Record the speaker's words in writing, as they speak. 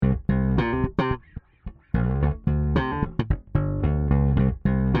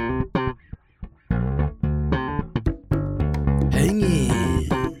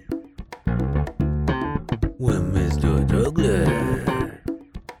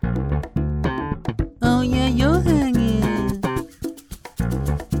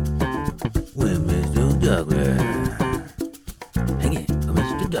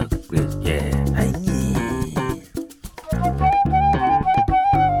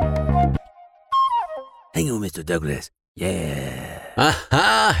hanging with Mr. Douglas. Yeah.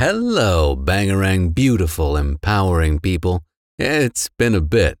 Aha! Hello, Bangarang, beautiful, empowering people. It's been a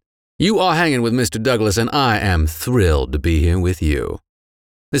bit. You are hanging with Mr. Douglas, and I am thrilled to be here with you.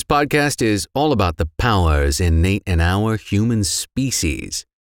 This podcast is all about the powers innate in our human species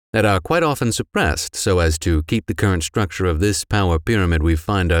that are quite often suppressed so as to keep the current structure of this power pyramid we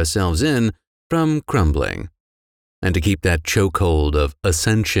find ourselves in from crumbling, and to keep that chokehold of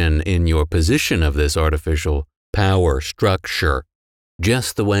ascension in your position of this artificial power structure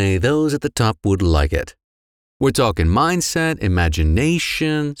just the way those at the top would like it. We're talking mindset,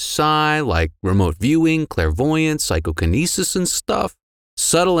 imagination, psi, like remote viewing, clairvoyance, psychokinesis and stuff,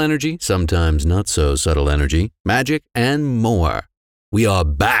 subtle energy, sometimes not so subtle energy, magic, and more. We are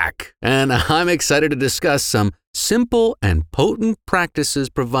back, and I'm excited to discuss some simple and potent practices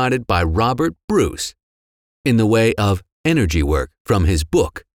provided by Robert Bruce in the way of energy work from his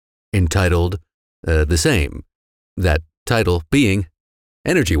book entitled the same, that title being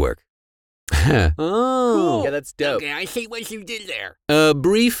Energy Work. Oh, Cool. yeah, that's dope. Okay, I see what you did there. A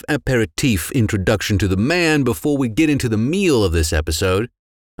brief aperitif introduction to the man before we get into the meal of this episode.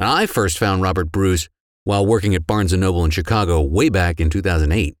 I first found Robert Bruce while working at Barnes & Noble in Chicago way back in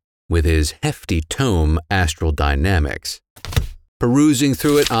 2008 with his hefty tome Astral Dynamics. Perusing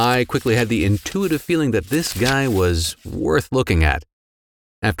through it, I quickly had the intuitive feeling that this guy was worth looking at.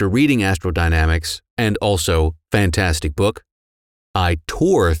 After reading Astral Dynamics, and also fantastic book, I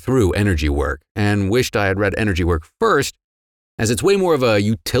tore through Energy Work and wished I had read Energy Work first, as it's way more of a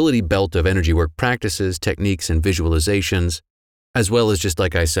utility belt of energy work practices, techniques, and visualizations, as well as just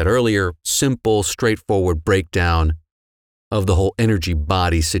like I said earlier, simple, straightforward breakdown of the whole energy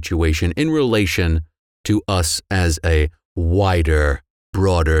body situation in relation to us as a wider,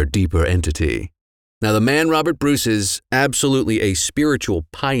 broader, deeper entity. Now, the man Robert Bruce is absolutely a spiritual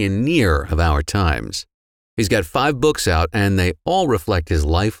pioneer of our times. He's got 5 books out, and they all reflect his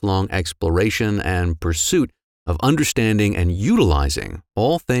lifelong exploration and pursuit of understanding and utilizing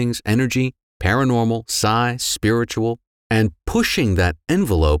all things energy, paranormal, psi, spiritual, and pushing that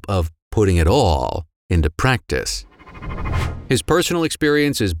envelope of putting it all into practice. His personal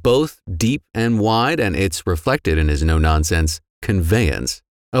experience is both deep and wide, and it's reflected in his no-nonsense conveyance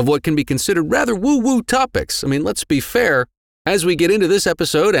of what can be considered rather woo-woo topics. I mean, let's be fair. As we get into this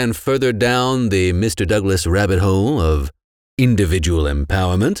episode and further down the Mr. Douglas rabbit hole of individual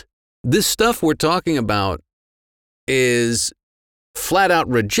empowerment, this stuff we're talking about is flat out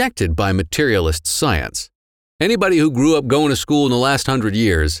rejected by materialist science. Anybody who grew up going to school in the last 100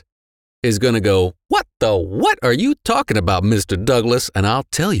 years is going to go, what are you talking about, Mr. Douglas? And I'll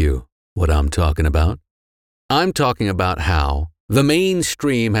tell you what I'm talking about. I'm talking about how the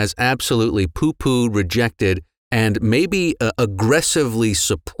mainstream has absolutely poo-pooed, rejected, and maybe aggressively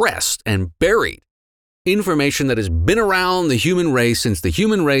suppressed and buried information that has been around the human race since the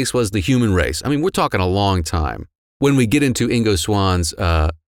human race was the human race. I mean, we're talking a long time. When we get into Ingo Swann's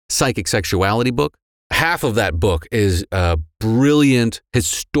Psychic Sexuality book, half of that book is a brilliant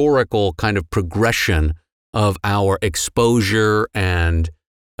historical kind of progression of our exposure and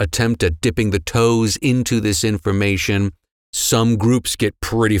attempt at dipping the toes into this information. Some groups get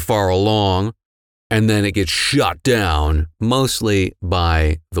pretty far along, and then it gets shut down, mostly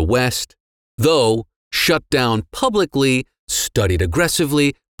by the West, though shut down publicly, studied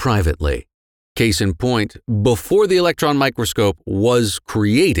aggressively, privately. Case in point, before the electron microscope was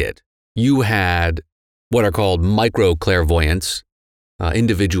created, you had what are called micro-clairvoyants,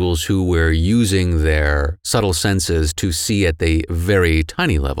 individuals who were using their subtle senses to see at the very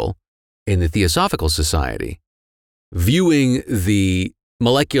tiny level in the Theosophical Society, viewing the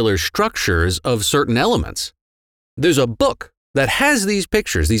molecular structures of certain elements. There's a book that has these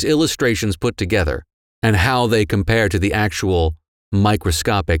pictures, these illustrations put together, and how they compare to the actual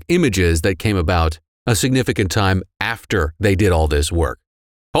microscopic images that came about a significant time after they did all this work.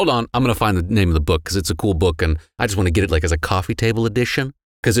 Hold on, I'm going to find the name of the book because it's a cool book, and I just want to get it like as a coffee table edition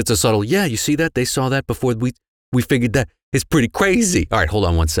because it's a subtle, yeah, you see that? They saw that before we figured that. It's pretty crazy. All right, hold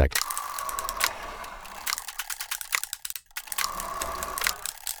on one sec.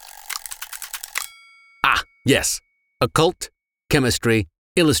 Yes, Occult Chemistry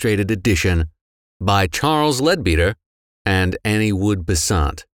Illustrated Edition by Charles Leadbeater and Annie Wood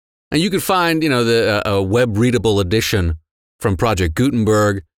Besant. And you can find, the web-readable edition from Project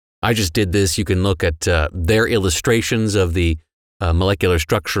Gutenberg. I just did this. You can look at their illustrations of the molecular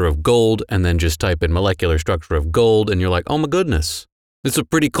structure of gold and then just type in molecular structure of gold and you're like, oh my goodness, it's a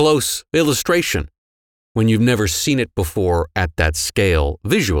pretty close illustration when you've never seen it before at that scale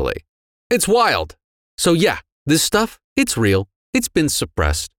visually. It's wild. So yeah, this stuff, it's real. It's been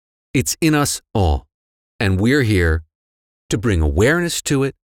suppressed. It's in us all. And we're here to bring awareness to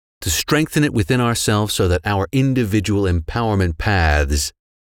it, to strengthen it within ourselves so that our individual empowerment paths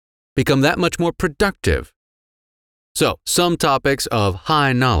become that much more productive. So, some topics of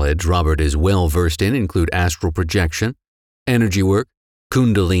high knowledge Robert is well versed in include astral projection, energy work,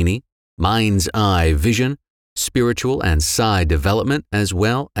 kundalini, mind's eye vision, spiritual and psi development, as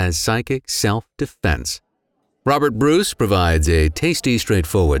well as psychic self-defense. Robert Bruce provides a tasty,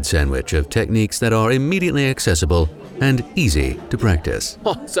 straightforward sandwich of techniques that are immediately accessible and easy to practice.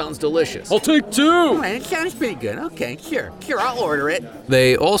 Oh, sounds delicious. I'll take 2. All right, it sounds pretty good. Okay, sure, I'll order it.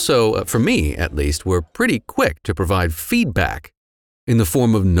 They also, for me at least, were pretty quick to provide feedback in the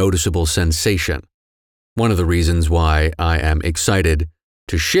form of noticeable sensation. One of the reasons why I am excited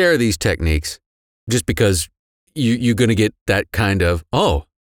to share these techniques, just because you're going to get that kind of, oh,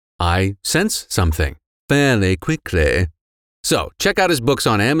 I sense something fairly quickly. So check out his books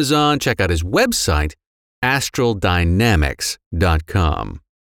on Amazon, check out his website, astraldynamics.com.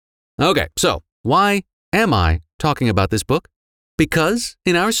 Okay, so why am I talking about this book? Because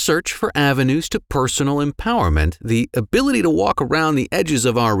in our search for avenues to personal empowerment, the ability to walk around the edges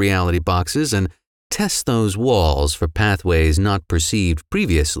of our reality boxes and test those walls for pathways not perceived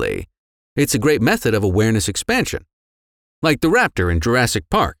previously, it's a great method of awareness expansion. Like the raptor in Jurassic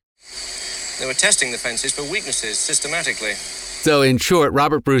Park. They were testing the fences for weaknesses systematically. So in short,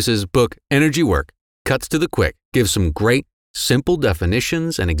 Robert Bruce's book, Energy Work, cuts to the quick, gives some great, simple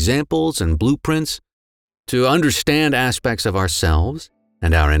definitions and examples and blueprints to understand aspects of ourselves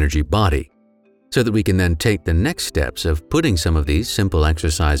and our energy body, so that we can then take the next steps of putting some of these simple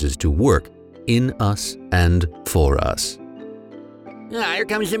exercises to work in us and for us. Ah, here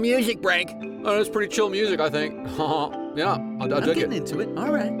comes the music break. Oh, that's pretty chill music, I think. Yeah, I'll I'm dig getting it. into it.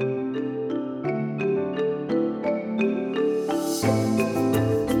 All right.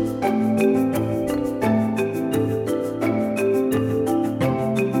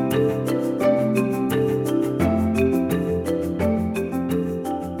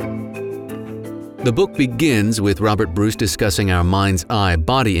 The book begins with Robert Bruce discussing our mind's eye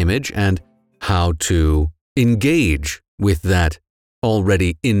body image and how to engage with that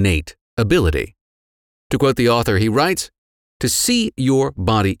already innate ability. To quote the author, he writes, "To see your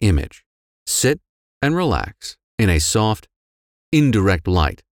body image, sit and relax in a soft, indirect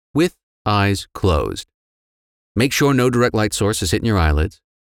light with eyes closed. Make sure no direct light source is hitting your eyelids.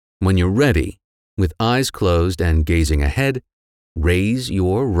 When you're ready, with eyes closed and gazing ahead, raise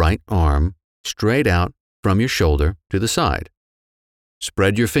your right arm straight out from your shoulder to the side.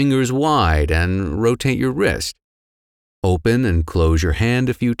 Spread your fingers wide and rotate your wrist. Open and close your hand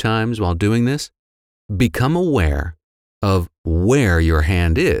a few times while doing this. Become aware of where your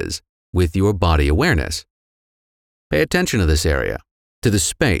hand is with your body awareness. Pay attention to this area, to the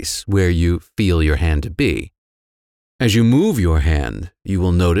space where you feel your hand to be. As you move your hand, you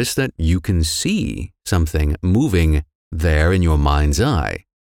will notice that you can see something moving there in your mind's eye.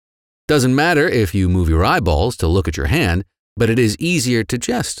 Doesn't matter if you move your eyeballs to look at your hand, but it is easier to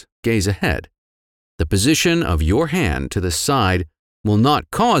just gaze ahead. The position of your hand to the side will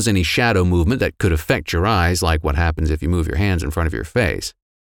not cause any shadow movement that could affect your eyes, like what happens if you move your hands in front of your face.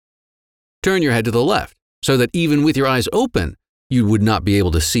 Turn your head to the left, so that even with your eyes open, you would not be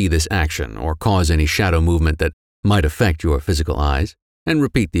able to see this action or cause any shadow movement that might affect your physical eyes, and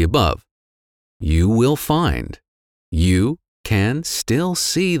repeat the above. You will find you can still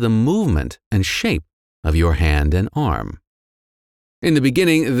see the movement and shape of your hand and arm. In the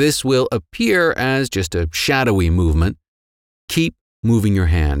beginning, this will appear as just a shadowy movement. Keep moving your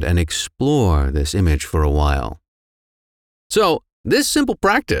hand and explore this image for a while. So, this simple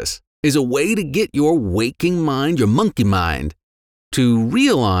practice is a way to get your waking mind, your monkey mind, to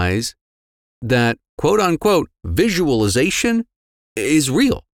realize that, quote-unquote, visualization is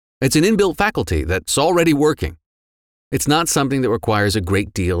real. It's an inbuilt faculty that's already working. It's not something that requires a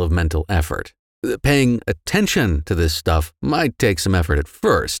great deal of mental effort. Paying attention to this stuff might take some effort at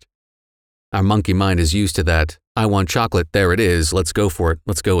first. Our monkey mind is used to that. I want chocolate, there it is, let's go for it,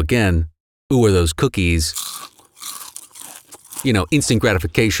 let's go again. Ooh, are those cookies? Instant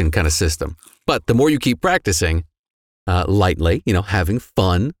gratification kind of system. But the more you keep practicing, lightly, having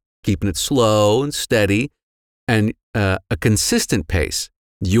fun, keeping it slow and steady, and a consistent pace,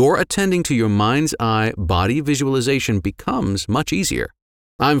 your attending to your mind's eye body visualization becomes much easier.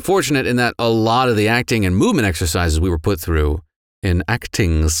 I'm fortunate in that a lot of the acting and movement exercises we were put through in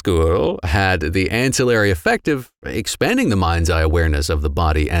acting school had the ancillary effect of expanding the mind's eye awareness of the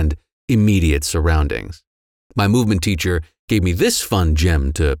body and immediate surroundings. My movement teacher gave me this fun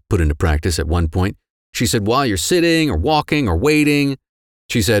gem to put into practice at one point. She said, while you're sitting or walking or waiting,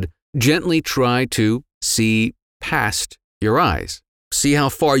 she said, gently try to see past your eyes. See how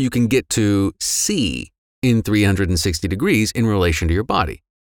far you can get to see in 360 degrees in relation to your body.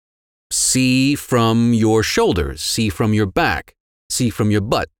 See from your shoulders, see from your back, see from your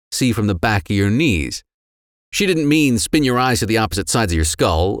butt, see from the back of your knees. She didn't mean spin your eyes to the opposite sides of your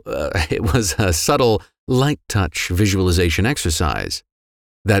skull. It was a subtle, light touch visualization exercise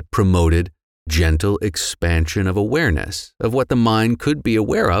that promoted gentle expansion of awareness of what the mind could be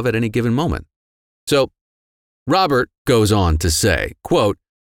aware of at any given moment. So, Robert goes on to say, quote,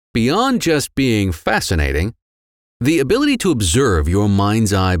 "Beyond just being fascinating, the ability to observe your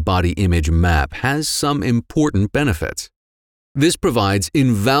mind's eye body image map has some important benefits. This provides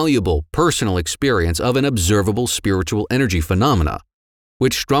invaluable personal experience of an observable spiritual energy phenomena,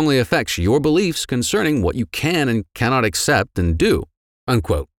 which strongly affects your beliefs concerning what you can and cannot accept and do."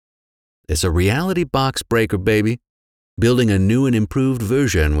 Unquote. It's a reality box breaker, baby. Building a new and improved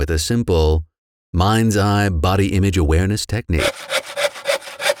version with a simple mind's eye body image awareness technique.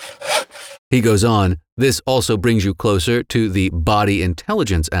 He goes on, this also brings you closer to the body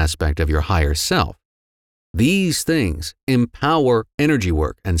intelligence aspect of your higher self. These things empower energy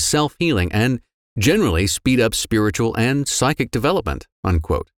work and self-healing and generally speed up spiritual and psychic development,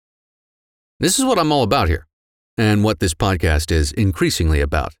 unquote. This is what I'm all about here, and what this podcast is increasingly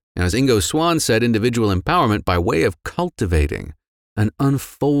about. And as Ingo Swann said, individual empowerment by way of cultivating and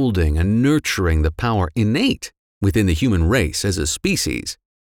unfolding and nurturing the power innate within the human race as a species,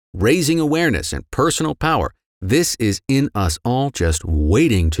 raising awareness and personal power. This is in us all, just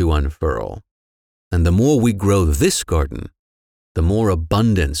waiting to unfurl. And the more we grow this garden, the more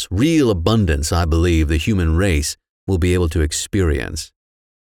abundance, real abundance, I believe the human race will be able to experience,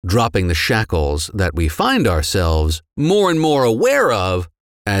 dropping the shackles that we find ourselves more and more aware of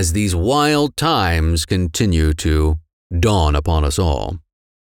as these wild times continue to dawn upon us all.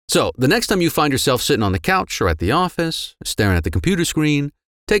 So, the next time you find yourself sitting on the couch or at the office, staring at the computer screen,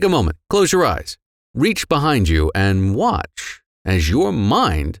 take a moment, close your eyes, reach behind you, and watch as your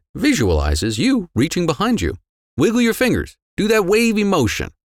mind visualizes you reaching behind you. Wiggle your fingers, do that wavy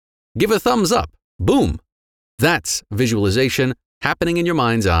motion, give a thumbs up, boom. That's visualization happening in your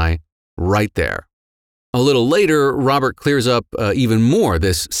mind's eye right there. A little later, Robert clears up even more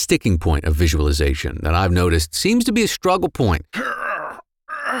this sticking point of visualization that I've noticed seems to be a struggle point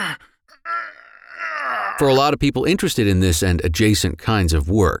for a lot of people interested in this and adjacent kinds of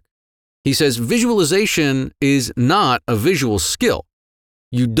work. He says visualization is not a visual skill.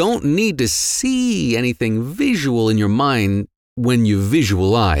 You don't need to see anything visual in your mind when you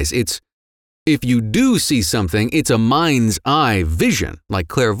visualize. If you do see something, it's a mind's eye vision, like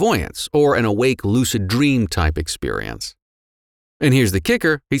clairvoyance, or an awake lucid dream type experience. And here's the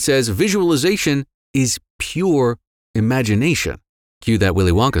kicker. He says visualization is pure imagination. Cue that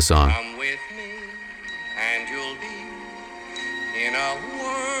Willy Wonka song. Come with me, and you'll be in a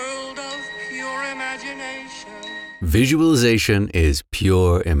world of pure imagination. Visualization is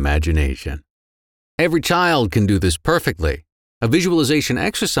pure imagination. Every child can do this perfectly. A visualization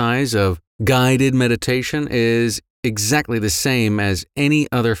exercise of guided meditation is exactly the same as any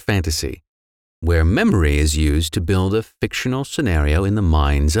other fantasy, where memory is used to build a fictional scenario in the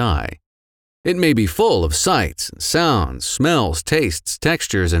mind's eye. It may be full of sights, sounds, smells, tastes,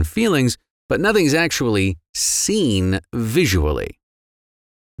 textures, and feelings, but nothing's actually seen visually.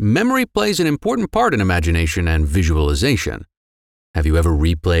 Memory plays an important part in imagination and visualization. Have you ever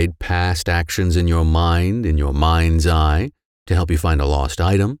replayed past actions in your mind's eye, to help you find a lost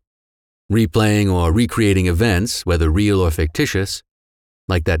item? Replaying or recreating events, whether real or fictitious,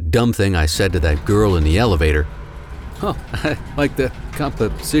 like that dumb thing I said to that girl in the elevator. Oh, I like the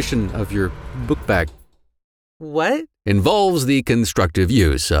composition of your book bag. What? Involves the constructive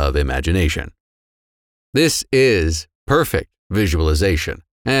use of imagination. This is perfect visualization,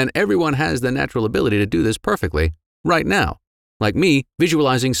 and everyone has the natural ability to do this perfectly right now, like me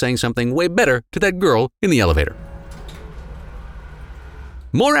visualizing saying something way better to that girl in the elevator.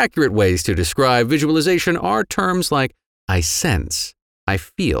 More accurate ways to describe visualization are terms like I sense, I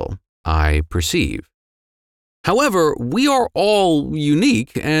feel, I perceive. However, we are all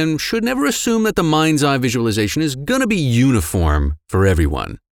unique and should never assume that the mind's eye visualization is going to be uniform for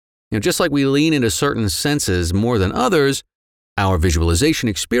everyone. Just like we lean into certain senses more than others, our visualization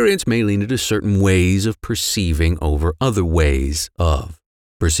experience may lean into certain ways of perceiving over other ways of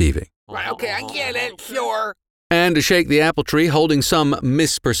perceiving. Right, okay, I get it, sure. And to shake the apple tree, holding some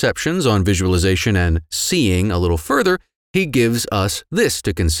misperceptions on visualization and seeing a little further, he gives us this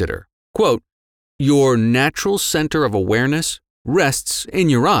to consider. Quote, "Your natural center of awareness rests in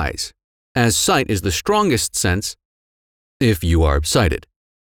your eyes, as sight is the strongest sense if you are sighted.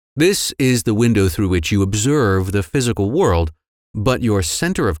 This is the window through which you observe the physical world, but your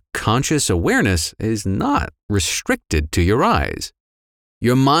center of conscious awareness is not restricted to your eyes.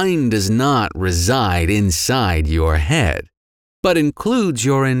 Your mind does not reside inside your head, but includes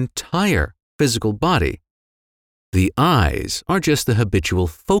your entire physical body. The eyes are just the habitual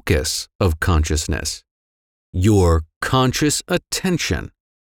focus of consciousness. Your conscious attention,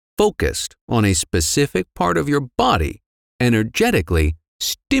 focused on a specific part of your body, energetically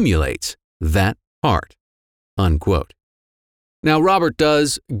stimulates that part." Unquote. Now, Robert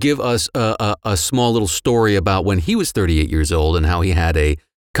does give us a small little story about when he was 38 years old and how he had a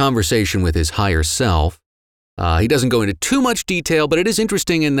conversation with his higher self. He doesn't go into too much detail, but it is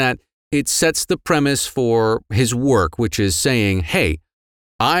interesting in that it sets the premise for his work, which is saying, hey,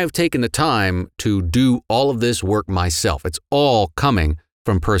 I've taken the time to do all of this work myself. It's all coming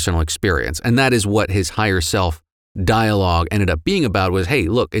from personal experience. And that is what his higher self dialogue ended up being about was, hey,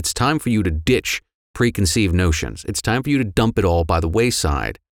 look, it's time for you to ditch preconceived notions. It's time for you to dump it all by the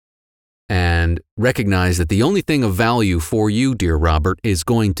wayside and recognize that the only thing of value for you, dear Robert, is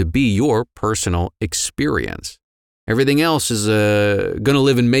going to be your personal experience. Everything else is going to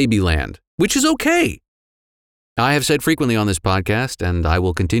live in maybe land, which is okay. I have said frequently on this podcast, and I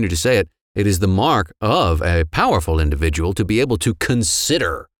will continue to say it, it is the mark of a powerful individual to be able to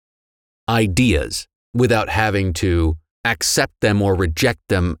consider ideas without having to accept them or reject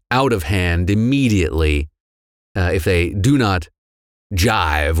them out of hand immediately if they do not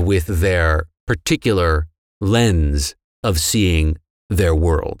jive with their particular lens of seeing their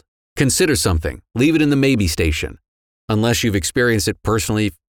world. Consider something. Leave it in the maybe station. Unless you've experienced it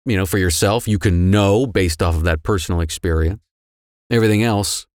personally, for yourself, you can know based off of that personal experience. Everything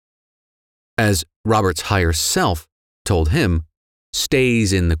else, as Robert's higher self told him,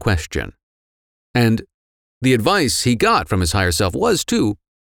 stays in the question. And the advice he got from his higher self was to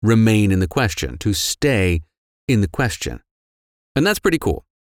remain in the question, to stay in the question. And that's pretty cool.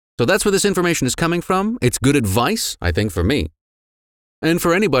 So that's where this information is coming from. It's good advice, I think, for me. And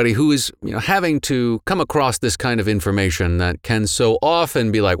for anybody who is having to come across this kind of information that can so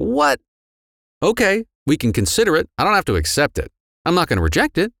often be like, what? Okay, we can consider it. I don't have to accept it. I'm not going to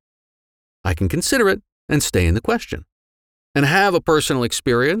reject it. I can consider it and stay in the question. And have a personal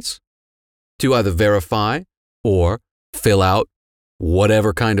experience to either verify or fill out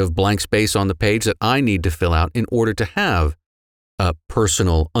whatever kind of blank space on the page that I need to fill out in order to have a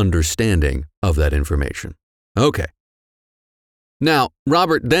personal understanding of that information. Okay. Now,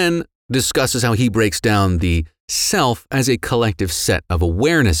 Robert then discusses how he breaks down the self as a collective set of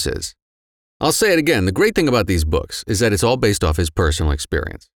awarenesses. I'll say it again, the great thing about these books is that it's all based off his personal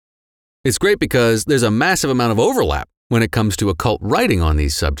experience. It's great because there's a massive amount of overlap when it comes to occult writing on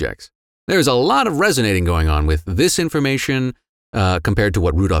these subjects. There's a lot of resonating going on with this information compared to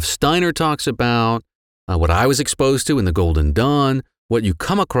what Rudolf Steiner talks about, what I was exposed to in the Golden Dawn, what you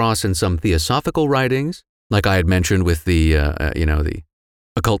come across in some theosophical writings, like I had mentioned with the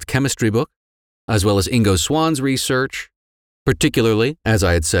occult chemistry book, as well as Ingo Swann's research, particularly, as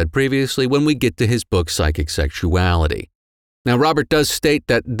I had said previously, when we get to his book, Psychic Sexuality. Now, Robert does state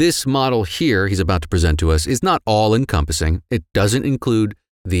that this model here he's about to present to us is not all-encompassing. It doesn't include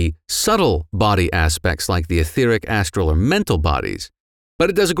the subtle body aspects like the etheric, astral, or mental bodies, but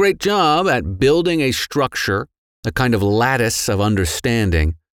it does a great job at building a structure, a kind of lattice of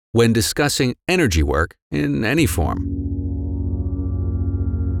understanding when discussing energy work in any form.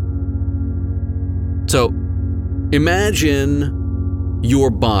 So, imagine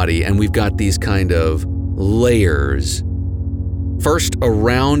your body, and we've got these kind of layers, first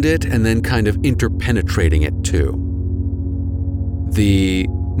around it and then kind of interpenetrating it too. The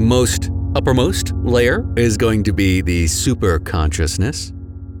most uppermost layer is going to be the super consciousness,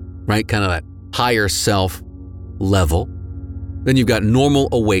 right? Kind of that higher self level. Then you've got normal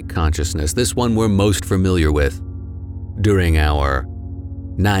awake consciousness, this one we're most familiar with during our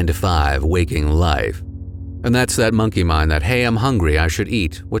 9-to-5 waking life. And that's that monkey mind that, hey, I'm hungry, I should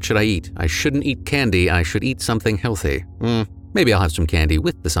eat. What should I eat? I shouldn't eat candy, I should eat something healthy. Maybe I'll have some candy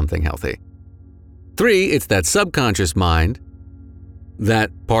with the something healthy. 3, it's that subconscious mind, that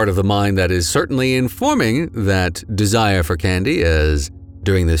part of the mind that is certainly informing that desire for candy, as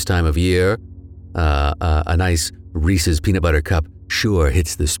during this time of year, a nice Reese's peanut butter cup sure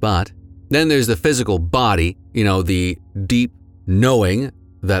hits the spot. Then there's the physical body, the deep knowing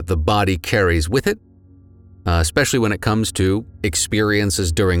that the body carries with it, especially when it comes to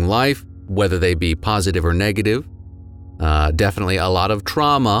experiences during life, whether they be positive or negative. Definitely a lot of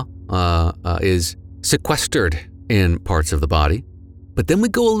trauma is sequestered in parts of the body. But then we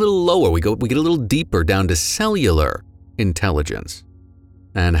go a little lower, we get a little deeper down to cellular intelligence.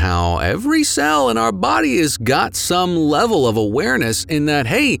 and how every cell in our body has got some level of awareness in that,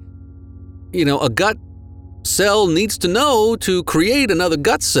 hey, a gut cell needs to know to create another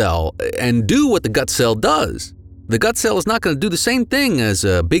gut cell and do what the gut cell does. The gut cell is not going to do the same thing as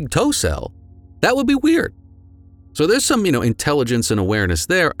a big toe cell. That would be weird. So there's some, intelligence and awareness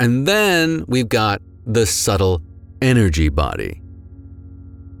there. And then we've got the subtle energy body,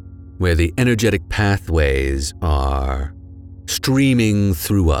 where the energetic pathways are streaming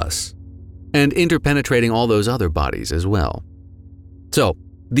through us and interpenetrating all those other bodies as well. So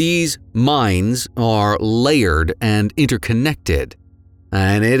these minds are layered and interconnected,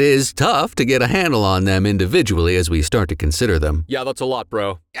 and it is tough to get a handle on them individually as we start to consider them. Yeah, that's a lot,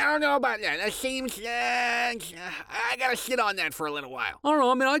 bro. I don't know about that. That seems, I gotta sit on that for a little while. I don't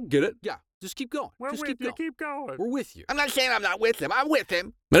know. I mean, I get it. Yeah, just keep going. Just keep going. Keep going. We're with you. I'm not saying I'm not with him. I'm with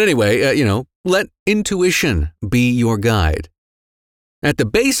him. But anyway, let intuition be your guide. At the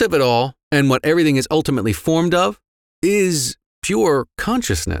base of it all, and what everything is ultimately formed of, is pure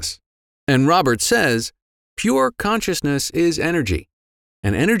consciousness. And Robert says, pure consciousness is energy.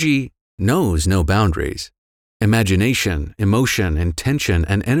 And energy knows no boundaries. Imagination, emotion, intention,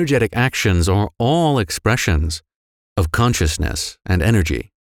 and energetic actions are all expressions of consciousness and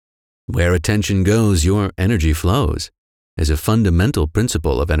energy. Where attention goes, your energy flows, is a fundamental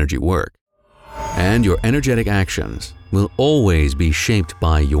principle of energy work. And your energetic actions will always be shaped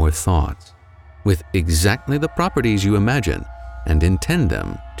by your thoughts, with exactly the properties you imagine and intend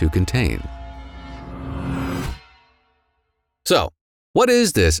them to contain. So, what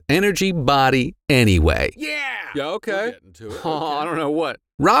is this energy body anyway? Yeah. Yeah, okay. We're getting to it. Oh, I don't know what.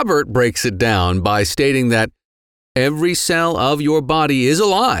 Robert breaks it down by stating that every cell of your body is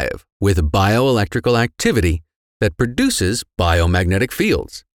alive with bioelectrical activity that produces biomagnetic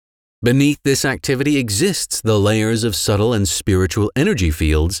fields. Beneath this activity exists the layers of subtle and spiritual energy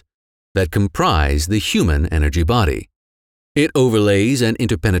fields that comprise the human energy body. It overlays and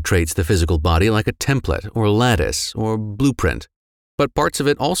interpenetrates the physical body like a template or lattice or blueprint, but parts of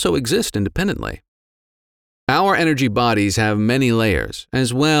it also exist independently. Our energy bodies have many layers,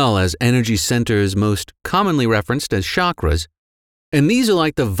 as well as energy centers most commonly referenced as chakras, and these are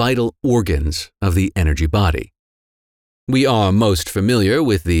like the vital organs of the energy body. We are most familiar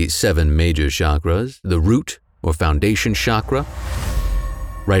with the 7 major chakras, the root or foundation chakra,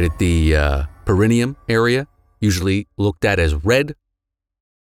 right at the perineum area, usually looked at as red.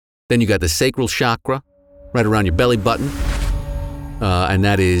 Then you got the sacral chakra, right around your belly button, and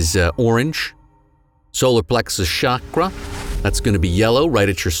that is orange. Solar plexus chakra, that's going to be yellow, right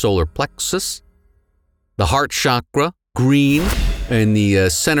at your solar plexus. The heart chakra, green, in the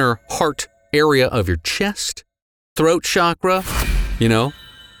center heart area of your chest. Throat chakra,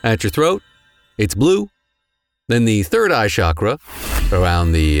 at your throat, it's blue. Then the third eye chakra,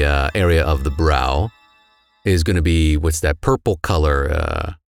 around the area of the brow, is going to be, what's that purple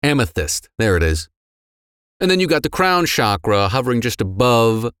color? Amethyst. There it is. And then you got the crown chakra hovering just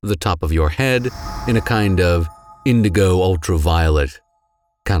above the top of your head in a kind of indigo ultraviolet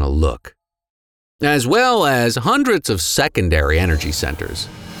kind of look, as well as hundreds of secondary energy centers.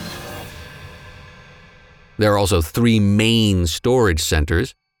 There are also 3 main storage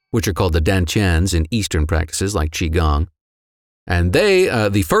centers, which are called the dantians in Eastern practices like Qigong. And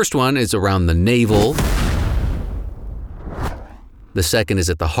the first one is around the navel. The second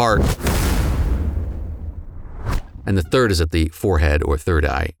is at the heart. And the third is at the forehead or third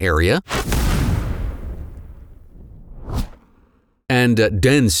eye area. And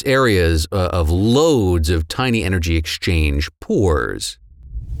dense areas of loads of tiny energy exchange pores.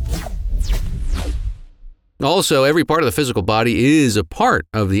 Also, every part of the physical body is a part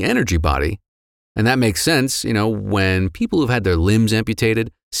of the energy body. And that makes sense, when people who've had their limbs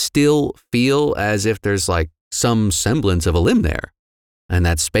amputated still feel as if there's like some semblance of a limb there. And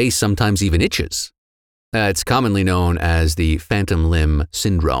that space sometimes even itches. It's commonly known as the phantom limb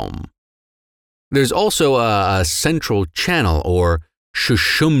syndrome. There's also a central channel or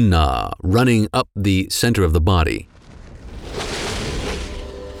shushumna running up the center of the body.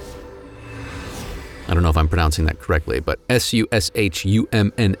 I don't know if I'm pronouncing that correctly, but Sushumna.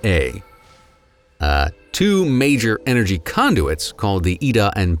 2 major energy conduits called the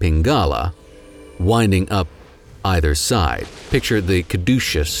Ida and Pingala, winding up either side. Picture the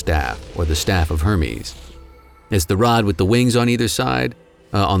caduceus staff, or the staff of Hermes. It's the rod with the wings on either side,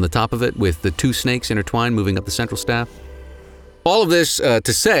 on the top of it, with the 2 snakes intertwined moving up the central staff. All of this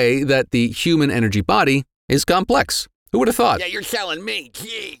to say that the human energy body is complex. Who would have thought? Yeah, you're selling me.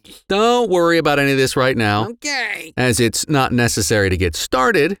 Jeez. Don't worry about any of this right now, Okay. as it's not necessary to get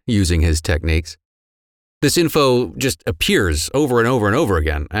started using his techniques. This info just appears over and over and over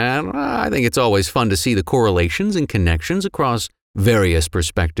again, and I think it's always fun to see the correlations and connections across various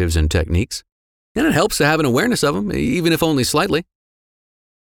perspectives and techniques, and it helps to have an awareness of them, even if only slightly.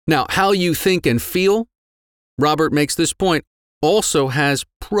 Now, how you think and feel, Robert makes this point, also has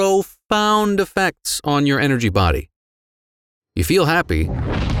profound effects on your energy body. You feel happy,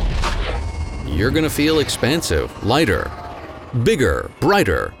 you're going to feel expansive, lighter, bigger,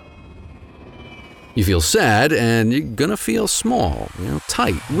 brighter. You feel sad, and you're going to feel small,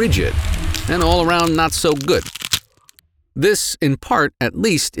 tight, rigid, and all around not so good. This, in part, at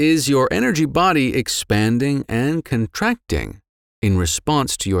least, is your energy body expanding and contracting in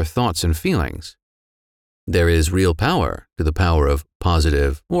response to your thoughts and feelings. There is real power to the power of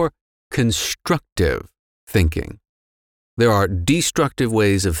positive or constructive thinking. There are destructive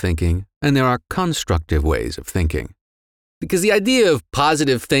ways of thinking, and there are constructive ways of thinking. Because the idea of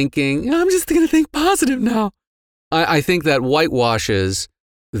positive thinking, I'm just going to think positive now, I think that whitewashes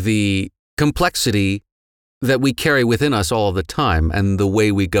the complexity that we carry within us all the time and the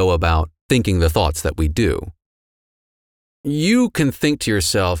way we go about thinking the thoughts that we do. You can think to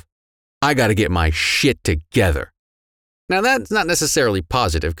yourself, I got to get my shit together. Now that's not necessarily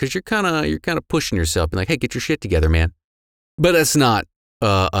positive because you're kind of pushing yourself, being like, hey, get your shit together, man. But that's not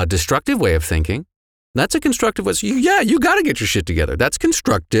a destructive way of thinking. That's a constructive way. You got to get your shit together. That's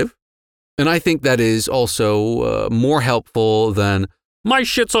constructive. And I think that is also more helpful than, my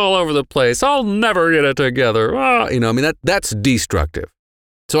shit's all over the place, I'll never get it together. That's destructive.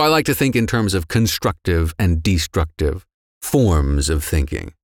 So I like to think in terms of constructive and destructive forms of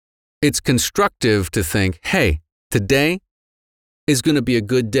thinking. It's constructive to think, hey, today is going to be a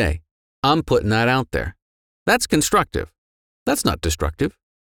good day. I'm putting that out there. That's constructive. That's not destructive.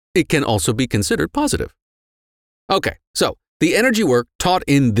 It can also be considered positive. Okay, so the energy work taught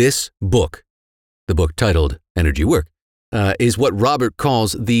in this book, the book titled Energy Work, is what Robert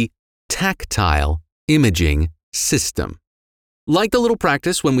calls the tactile imaging system. Like the little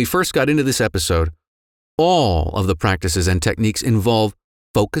practice when we first got into this episode, all of the practices and techniques involve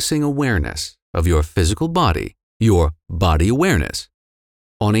focusing awareness of your physical body, your body awareness,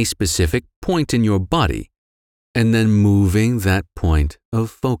 on a specific point in your body, and then moving that point of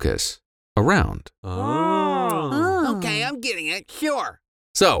focus around. Oh. Okay, I'm getting it. Sure.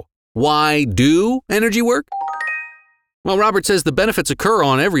 So, why do energy work? Well, Robert says the benefits occur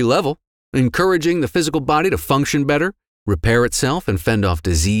on every level, encouraging the physical body to function better, repair itself, and fend off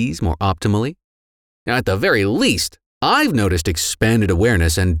disease more optimally. Now, at the very least, I've noticed expanded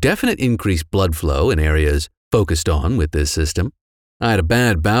awareness and definite increased blood flow in areas focused on with this system. I had a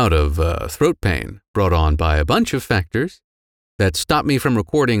bad bout of throat pain brought on by a bunch of factors that stopped me from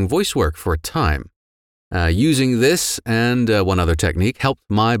recording voice work for a time. Using this and one other technique helped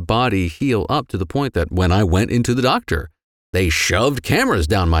my body heal up to the point that when I went into the doctor, they shoved cameras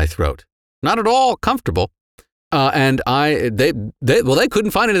down my throat. Not at all comfortable. And they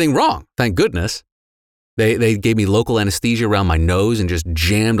couldn't find anything wrong, thank goodness. They gave me local anesthesia around my nose and just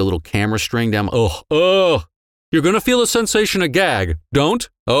jammed a little camera string down. Oh. You're going to feel a sensation of gag. Don't?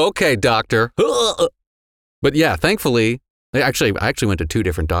 Okay, doctor. But yeah, thankfully, I actually went to 2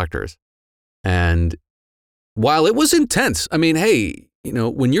 different doctors. And while it was intense, I mean, hey,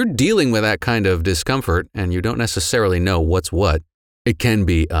 when you're dealing with that kind of discomfort and you don't necessarily know what's what, it can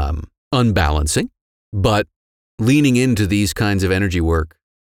be unbalancing. But leaning into these kinds of energy work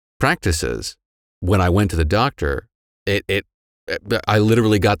practices, when I went to the doctor, I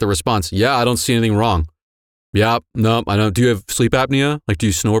literally got the response, yeah, I don't see anything wrong. Yeah, no, I don't. Do you have sleep apnea? Like, do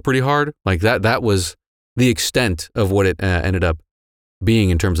you snore pretty hard? Like that was the extent of what it ended up being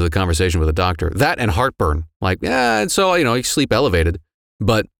in terms of the conversation with the doctor. That and heartburn. Like, yeah, and so, you sleep elevated.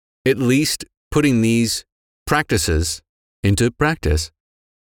 But at least putting these practices into practice,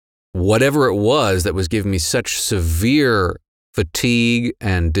 whatever it was that was giving me such severe fatigue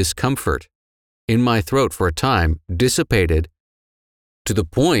and discomfort in my throat for a time dissipated to the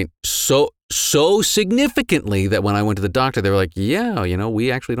point so significantly that when I went to the doctor, they were like, yeah,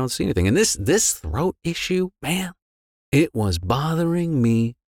 we actually don't see anything. And this throat issue, man, it was bothering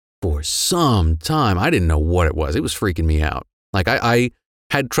me for some time. I didn't know what it was. It was freaking me out. Like I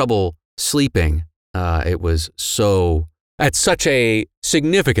had trouble sleeping. It was at such a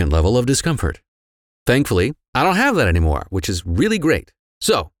significant level of discomfort. Thankfully, I don't have that anymore, which is really great.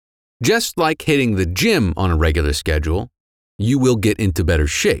 So, just like hitting the gym on a regular schedule, you will get into better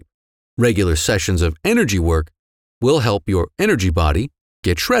shape. Regular sessions of energy work will help your energy body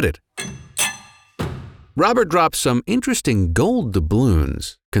get shredded. Robert drops some interesting gold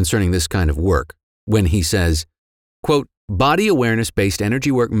doubloons concerning this kind of work when he says, quote, body awareness-based energy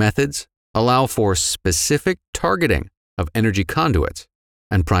work methods allow for specific targeting of energy conduits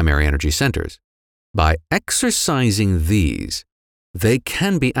and primary energy centers. By exercising these, they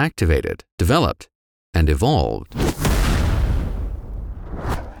can be activated, developed, and evolved.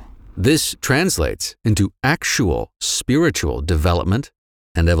 This translates into actual spiritual development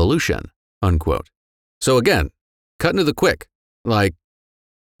and evolution, unquote. So again, cutting to the quick,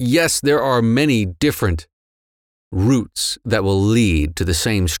 yes, there are many different roots that will lead to the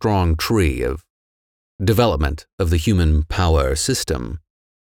same strong tree of development of the human power system,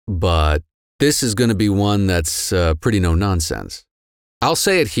 but this is going to be one that's pretty no-nonsense. I'll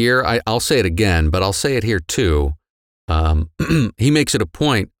say it here, I'll say it again, but I'll say it here too. He makes it a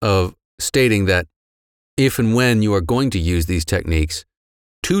point of stating that if and when you are going to use these techniques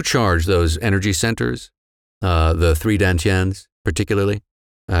to charge those energy centers, the 3 dantians particularly,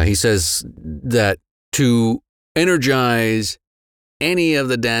 he says that to energize any of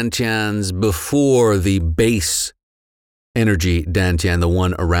the dantians before the base energy dantian, the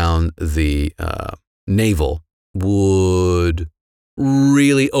one around the navel, would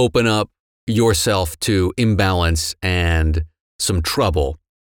really open up yourself to imbalance and some trouble.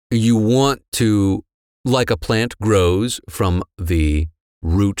 You want to, like a plant grows from the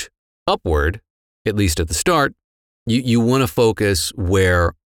root upward, at least at the start, you want to focus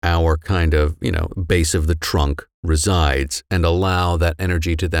where our kind of, base of the trunk resides and allow that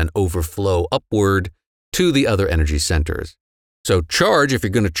energy to then overflow upward to the other energy centers. So if you're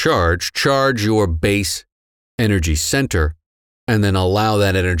going to charge your base energy center and then allow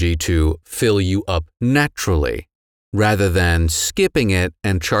that energy to fill you up naturally rather than skipping it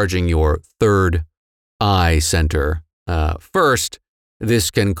and charging your third eye center first.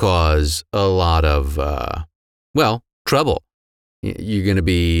 This can cause a lot of, trouble. You're going to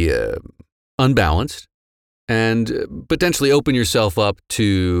be unbalanced and potentially open yourself up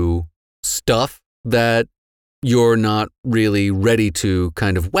to stuff that you're not really ready to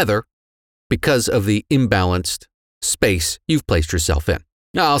kind of weather because of the imbalanced space you've placed yourself in.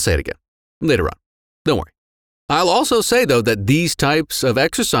 I'll say it again later on. Don't worry. I'll also say, though, that these types of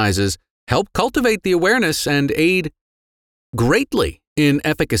exercises help cultivate the awareness and aid greatly in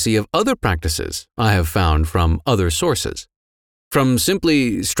efficacy of other practices I have found from other sources. From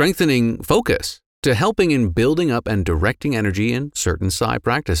simply strengthening focus to helping in building up and directing energy in certain psi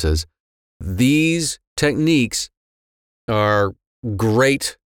practices, these techniques are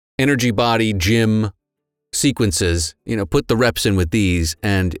great energy body gym sequences. Put the reps in with these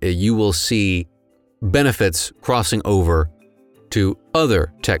and you will see benefits crossing over to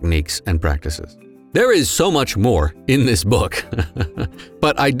other techniques and practices. There is so much more in this book,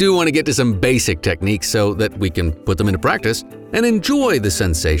 but I do want to get to some basic techniques so that we can put them into practice and enjoy the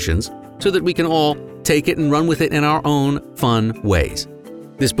sensations so that we can all take it and run with it in our own fun ways.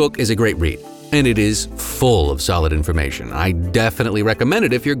 This book is a great read, and it is full of solid information. I definitely recommend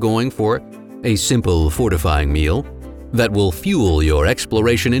it if you're going for a simple fortifying meal that will fuel your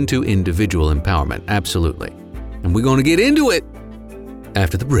exploration into individual empowerment. Absolutely. And we're going to get into it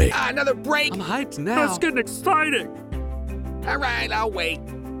after the break. Another break? I'm hyped now. That's getting exciting. All right, I'll wait.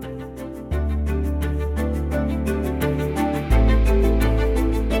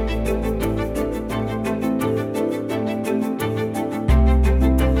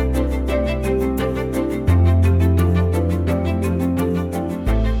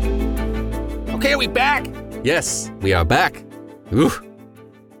 Okay, are we back? Yes, we are back. Ooh.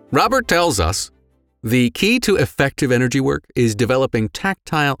 Robert tells us the key to effective energy work is developing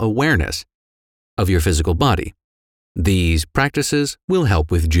tactile awareness of your physical body. These practices will help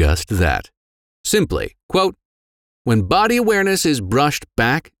with just that. Simply, quote, when body awareness is brushed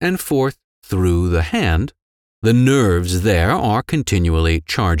back and forth through the hand, the nerves there are continually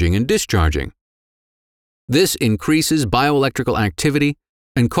charging and discharging. This increases bioelectrical activity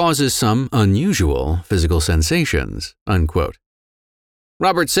and causes some unusual physical sensations, unquote.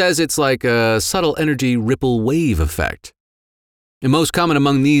 Robert says it's like a subtle energy ripple wave effect. And most common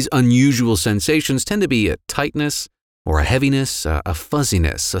among these unusual sensations tend to be a tightness or a heaviness, a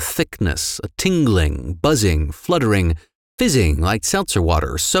fuzziness, a thickness, a tingling, buzzing, fluttering, fizzing like seltzer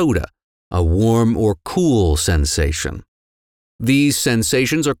water or soda, a warm or cool sensation. These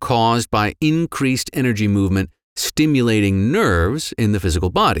sensations are caused by increased energy movement stimulating nerves in the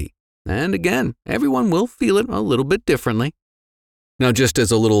physical body. And again, everyone will feel it a little bit differently. Now, just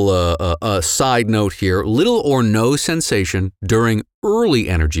as a little side note here, little or no sensation during early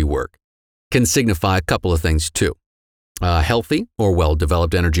energy work can signify a couple of things too. A healthy or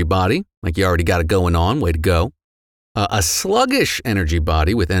well-developed energy body, like you already got it going on, way to go. A sluggish energy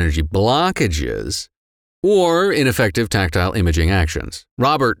body with energy blockages or ineffective tactile imaging actions.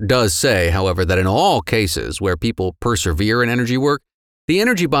 Robert does say, however, that in all cases where people persevere in energy work, the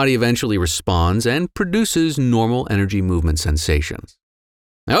energy body eventually responds and produces normal energy movement sensations.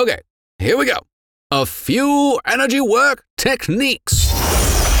 Okay, here we go. A few energy work techniques.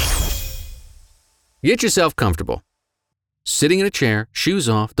 Get yourself comfortable. Sitting in a chair, shoes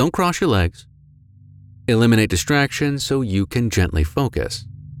off, don't cross your legs. Eliminate distractions so you can gently focus.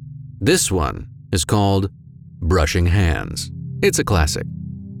 This one is called brushing hands. It's a classic.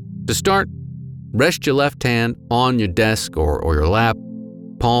 To start, rest your left hand on your desk or your lap,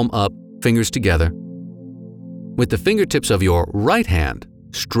 palm up, fingers together. With the fingertips of your right hand,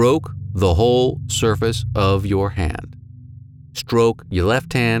 stroke the whole surface of your hand. Stroke your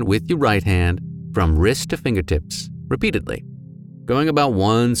left hand with your right hand from wrist to fingertips repeatedly, going about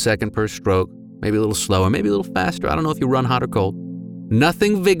 1 second per stroke, maybe a little slower, maybe a little faster. I don't know if you run hot or cold.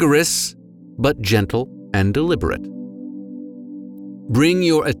 Nothing vigorous, but gentle and deliberate. Bring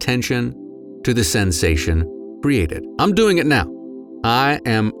your attention to the sensation created. I'm doing it now. I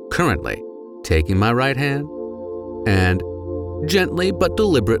am currently taking my right hand and gently but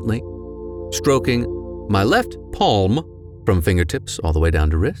deliberately stroking my left palm from fingertips all the way down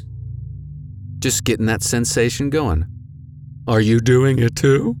to wrist. Just getting that sensation going. Are you doing it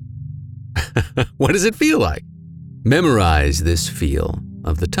too? What does it feel like? Memorize this feel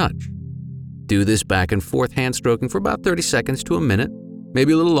of the touch. Do this back and forth hand stroking for about 30 seconds to a minute,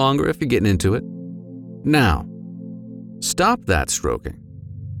 maybe a little longer if you're getting into it. Now, stop that stroking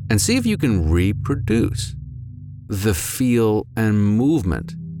and see if you can reproduce the feel and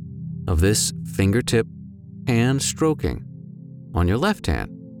movement of this fingertip hand stroking on your left hand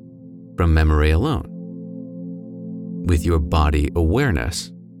from memory alone, with your body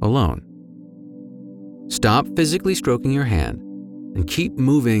awareness alone. Stop physically stroking your hand and keep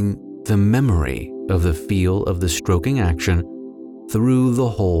moving the memory of the feel of the stroking action through the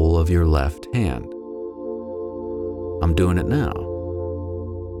whole of your left hand. I'm doing it now.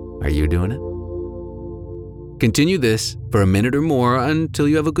 Are you doing it? Continue this for a minute or more until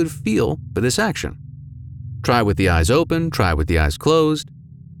you have a good feel for this action. Try with the eyes open, try with the eyes closed.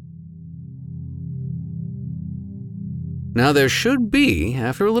 Now there should be,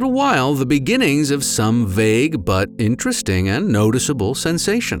 after a little while, the beginnings of some vague but interesting and noticeable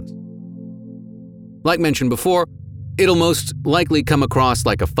sensations. Like mentioned before, it'll most likely come across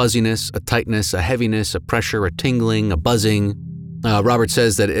like a fuzziness, a tightness, a heaviness, a pressure, a tingling, a buzzing. Robert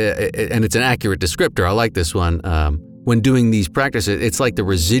says that, and it's an accurate descriptor, I like this one, when doing these practices, it's like the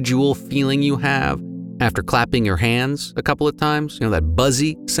residual feeling you have after clapping your hands a couple of times, that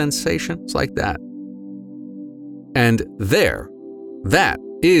buzzy sensation, it's like that. And that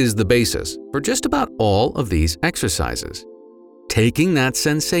is the basis for just about all of these exercises. Taking that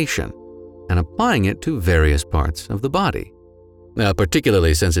sensation and applying it to various parts of the body. Now, a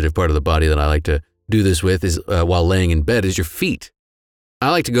particularly sensitive part of the body that I like to do this with is while laying in bed is your feet. I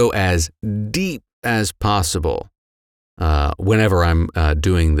like to go as deep as possible whenever I'm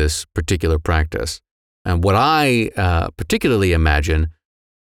doing this particular practice. And what I particularly imagine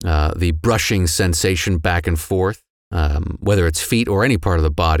the brushing sensation back and forth, whether it's feet or any part of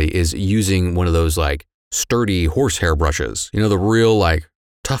the body, is using one of those like sturdy horsehair brushes. The real like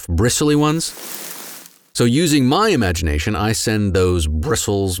tough bristly ones. So using my imagination, I send those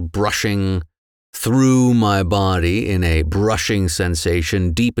bristles brushing through my body in a brushing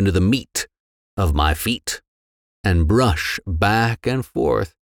sensation deep into the meat of my feet and brush back and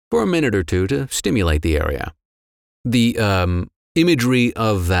forth for a minute or two to stimulate the area. The imagery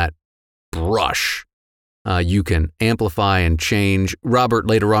of that brush you can amplify and change. Robert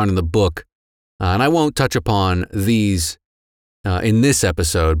later on in the book, and I won't touch upon these in this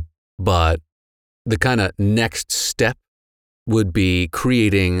episode, but the kind of next step would be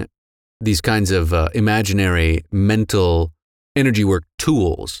creating these kinds of imaginary mental energy work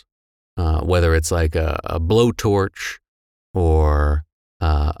tools, whether it's like a blowtorch or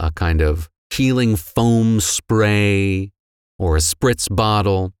a kind of healing foam spray or a spritz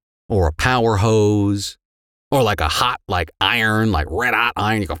bottle or a power hose or like a hot iron, like red hot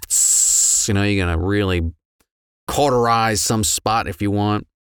iron. You go, you're going to really cauterize some spot if you want.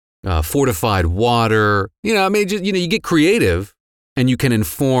 Fortified water. You get creative and you can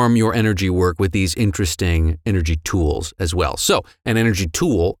inform your energy work with these interesting energy tools as well. So an energy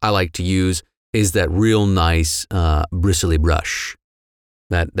tool I like to use is that real nice bristly brush.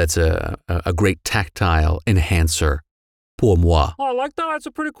 That's a great tactile enhancer pour moi. Oh, I like that. That's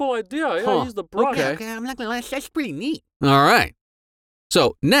a pretty cool idea. Yeah, use the brush. Okay, I'm not gonna lie, that's pretty neat. All right.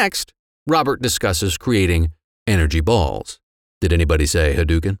 So next, Robert discusses creating energy balls. Did anybody say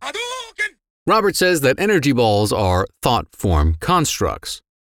Hadouken? Robert says that energy balls are thought form constructs.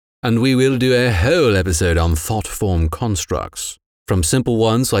 And we will do a whole episode on thought form constructs, from simple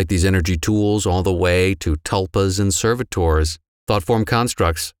ones like these energy tools all the way to tulpas and servitors. Thought form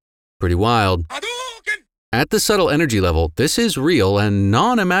constructs, pretty wild. At the subtle energy level, this is real and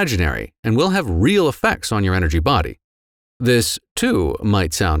non-imaginary and will have real effects on your energy body. This, too,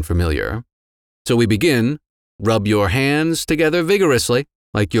 might sound familiar. So we begin. Rub your hands together vigorously,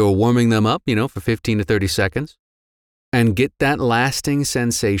 like you're warming them up, for 15 to 30 seconds. And get that lasting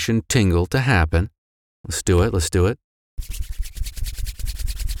sensation tingle to happen. Let's do it.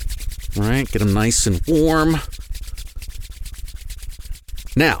 All right, get them nice and warm.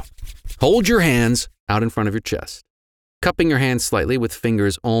 Now, hold your hands out in front of your chest, cupping your hands slightly with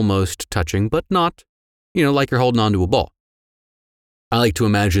fingers almost touching, but not, like you're holding onto a ball. I like to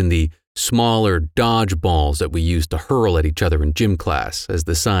imagine the smaller dodgeballs that we used to hurl at each other in gym class as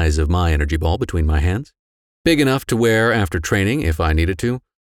the size of my energy ball between my hands. Big enough to where, after training, if I needed to,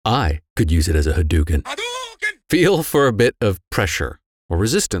 I could use it as a Hadouken. Feel for a bit of pressure or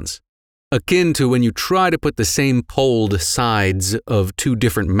resistance, akin to when you try to put the same poled sides of two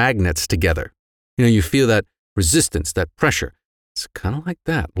different magnets together. You feel that resistance, that pressure. It's kind of like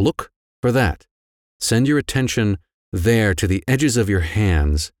that. Look for that. Send your attention there to the edges of your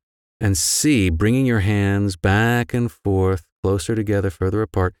hands and see, bringing your hands back and forth, closer together, further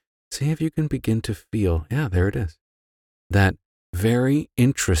apart. See if you can begin to feel, there it is, that very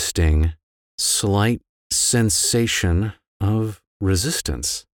interesting, slight sensation of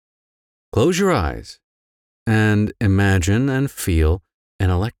resistance. Close your eyes and imagine and feel an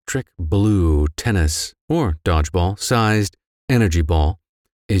electric blue tennis or dodgeball-sized energy ball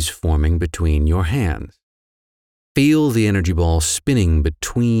is forming between your hands. Feel the energy ball spinning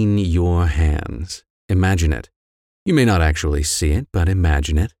between your hands. Imagine it. You may not actually see it, but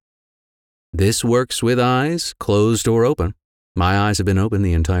imagine it. This works with eyes closed or open. My eyes have been open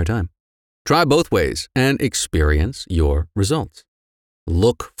the entire time. Try both ways and experience your results.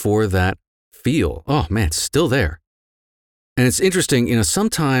 Look for that feel. Oh man, it's still there. And it's interesting,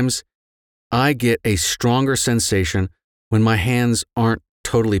 sometimes I get a stronger sensation when my hands aren't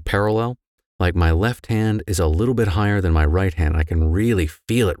totally parallel. Like my left hand is a little bit higher than my right hand. I can really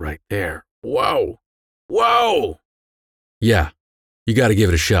feel it right there. Whoa. Yeah. You got to give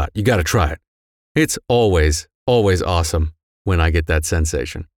it a shot. You got to try it. It's always awesome when I get that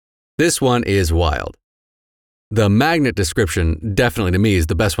sensation. This one is wild. The magnet description definitely to me is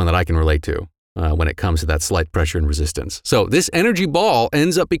the best one that I can relate to when it comes to that slight pressure and resistance. So this energy ball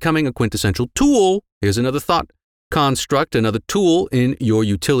ends up becoming a quintessential tool. Here's another thought construct, another tool in your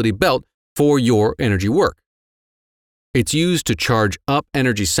utility belt for your energy work. It's used to charge up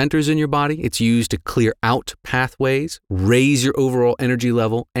energy centers in your body. It's used to clear out pathways, raise your overall energy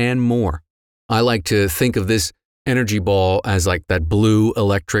level, and more. I like to think of this energy ball as like that blue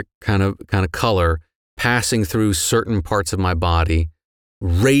electric kind of color passing through certain parts of my body,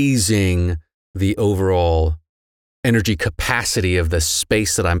 raising the overall energy capacity of the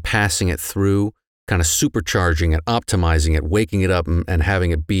space that I'm passing it through, kind of supercharging it, optimizing it, waking it up, and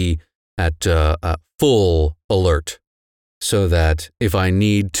having it be at full alert. So that if I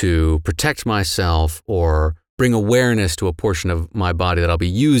need to protect myself or bring awareness to a portion of my body that I'll be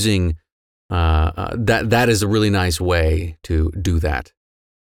using, that is a really nice way to do that.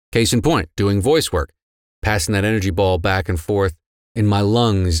 Case in point, doing voice work, passing that energy ball back and forth in my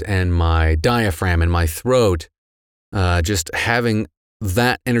lungs and my diaphragm and my throat, just having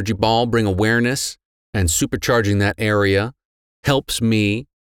that energy ball bring awareness and supercharging that area helps me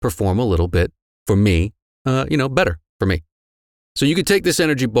perform a little bit for me, better for me. So you could take this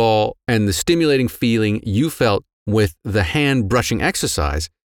energy ball and the stimulating feeling you felt with the hand brushing exercise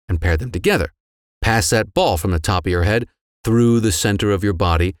and pair them together. Pass that ball from the top of your head through the center of your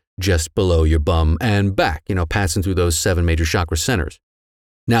body, just below your bum and back, passing through those 7 major chakra centers.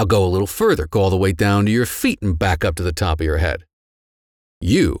 Now go a little further, go all the way down to your feet and back up to the top of your head.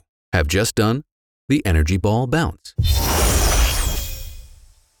 You have just done the energy ball bounce.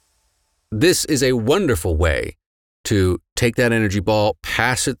 This is a wonderful way to take that energy ball,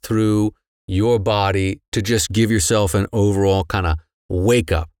 pass it through your body to just give yourself an overall kind of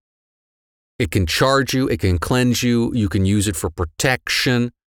wake up. It can charge you, it can cleanse you, you can use it for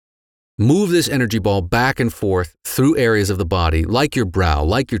protection. Move this energy ball back and forth through areas of the body, like your brow,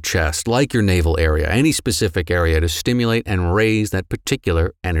 like your chest, like your navel area, any specific area to stimulate and raise that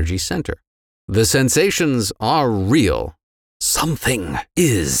particular energy center. The sensations are real. Something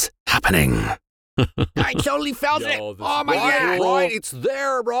is happening. I totally felt it. Yo, this Oh my is God. cool. Right, it's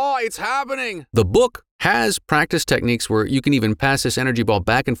there, bro. It's happening. The book has practice techniques where you can even pass this energy ball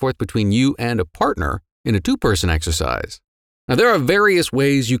back and forth between you and a partner in a two-person exercise. Now, there are various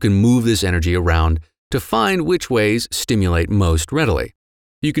ways you can move this energy around to find which ways stimulate most readily.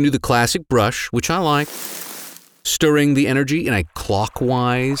 You can do the classic brush, which I like, stirring the energy in a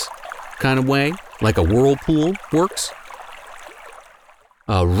clockwise kind of way, like a whirlpool works.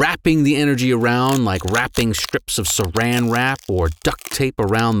 Wrapping the energy around, like wrapping strips of saran wrap or duct tape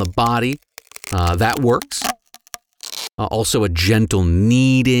around the body, that works. Also a gentle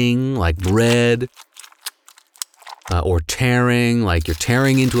kneading, like bread, or tearing, like you're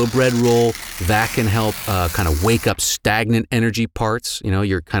tearing into a bread roll. That can help kind of wake up stagnant energy parts. You know,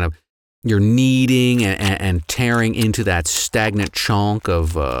 you're kneading and tearing into that stagnant chunk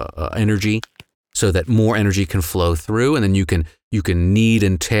of energy so that more energy can flow through, and then you can knead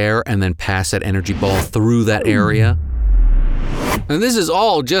and tear and then pass that energy ball through that area. And this is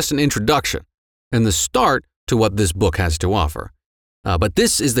all just an introduction and the start to what this book has to offer. But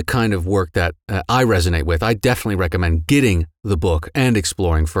this is the kind of work that I resonate with. I definitely recommend getting the book and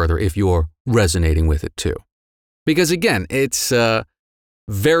exploring further if you're resonating with it too. Because again, it's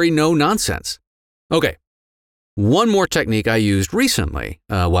very no nonsense. Okay, one more technique I used recently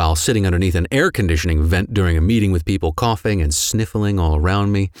while sitting underneath an air conditioning vent during a meeting with people coughing and sniffling all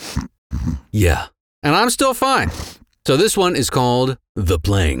around me. Yeah, and I'm still fine. So this one is called the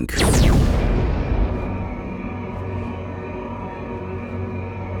plank.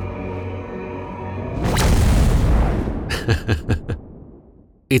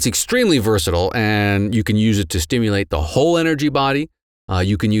 It's extremely versatile, and you can use it to stimulate the whole energy body.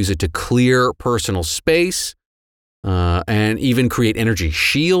 You can use it to clear personal space, and even create energy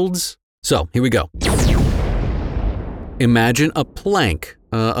shields. So here we go. Imagine a plank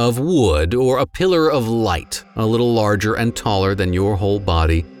of wood or a pillar of light, a little larger and taller than your whole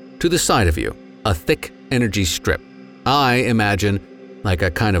body, to the side of you, a thick energy strip. I imagine like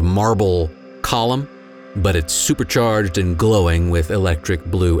a kind of marble column, but it's supercharged and glowing with electric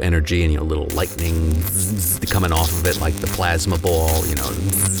blue energy and, little lightning coming off of it like the plasma ball,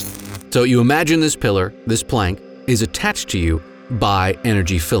 So you imagine this pillar, this plank, is attached to you by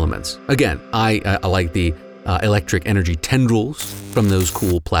energy filaments. Again, I like the electric energy tendrils from those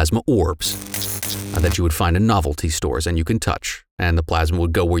cool plasma orbs that you would find in novelty stores and you can touch, and the plasma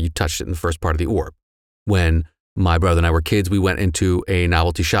would go where you touched it in the first part of the orb. When my brother and I were kids, we went into a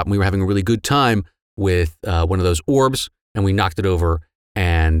novelty shop and we were having a really good time with one of those orbs, and we knocked it over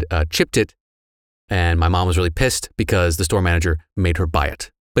and chipped it, and my mom was really pissed because the store manager made her buy it.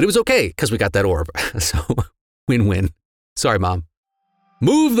 But it was okay because we got that orb, so win-win. Sorry, Mom.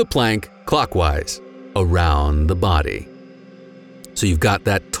 Move the plank clockwise around the body. So you've got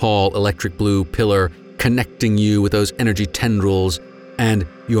that tall electric blue pillar connecting you with those energy tendrils, and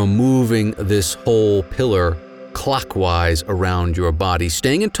you're moving this whole pillar clockwise around your body,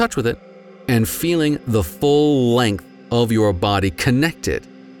 staying in touch with it, and feeling the full length of your body connected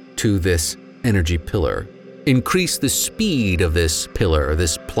to this energy pillar. Increase the speed of this pillar,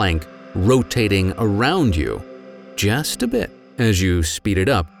 this plank, rotating around you just a bit as you speed it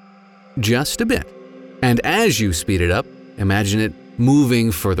up, just a bit. And as you speed it up, imagine it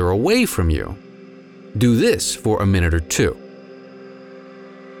moving further away from you. Do this for a minute or two.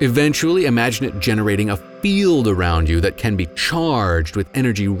 Eventually, imagine it generating a field around you that can be charged with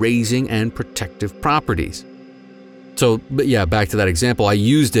energy-raising and protective properties. So, back to that example, I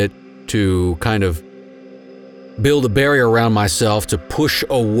used it to kind of build a barrier around myself to push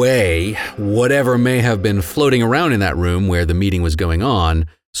away whatever may have been floating around in that room where the meeting was going on.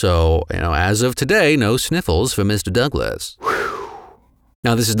 So, as of today, no sniffles for Mr. Douglas.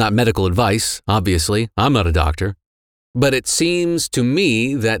 Now, this is not medical advice, obviously. I'm not a doctor. But it seems to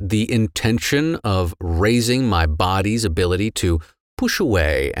me that the intention of raising my body's ability to push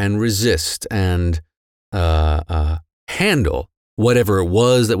away and resist and handle whatever it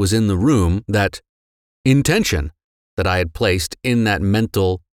was that was in the room, that intention that I had placed in that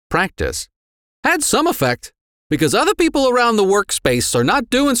mental practice, had some effect, because other people around the workspace are not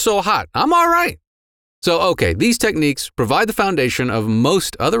doing so hot. I'm all right. So, okay, these techniques provide the foundation of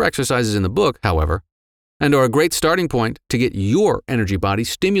most other exercises in the book, however, and are a great starting point to get your energy body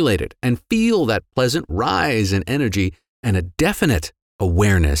stimulated and feel that pleasant rise in energy and a definite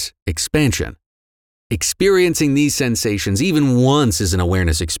awareness expansion. Experiencing these sensations even once is an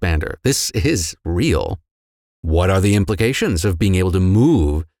awareness expander. This is real. What are the implications of being able to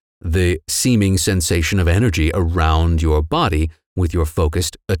move the seeming sensation of energy around your body with your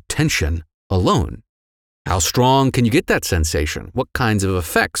focused attention alone? How strong can you get that sensation? What kinds of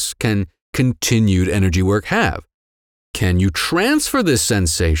effects can continued energy work have? Can you transfer this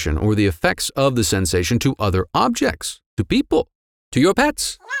sensation or the effects of the sensation to other objects, to people, to your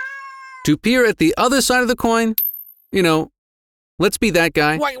pets? To peer at the other side of the coin? You know, let's be that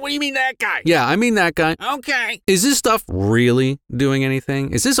guy. What do you mean that guy? Yeah, I mean that guy. Okay. Is this stuff really doing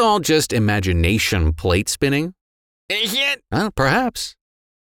anything? Is this all just imagination plate spinning? Is it? Perhaps.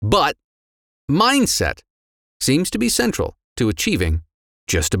 But mindset seems to be central to achieving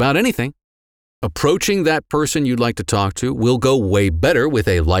just about anything. Approaching that person you'd like to talk to will go way better with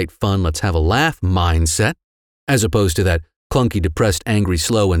a light, fun, let's have a laugh mindset, as opposed to that clunky, depressed, angry,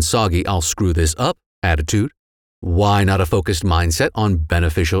 slow, and soggy, I'll screw this up attitude. Why not a focused mindset on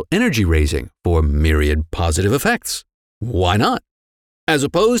beneficial energy raising for myriad positive effects? Why not? As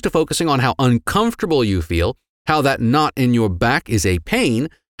opposed to focusing on how uncomfortable you feel, how that knot in your back is a pain,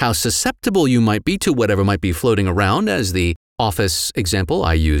 how susceptible you might be to whatever might be floating around, as the office example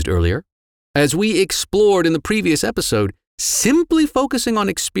I used earlier. As we explored in the previous episode, simply focusing on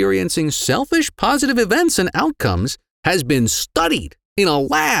experiencing selfish positive events and outcomes has been studied in a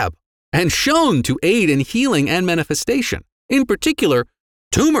lab and shown to aid in healing and manifestation, in particular,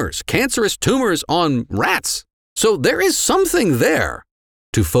 tumors, cancerous tumors on rats. So there is something there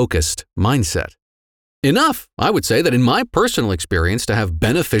to focused mindset. Enough, I would say, that in my personal experience to have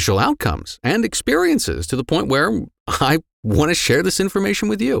beneficial outcomes and experiences to the point where I want to share this information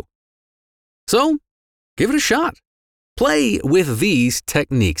with you. So, give it a shot. Play with these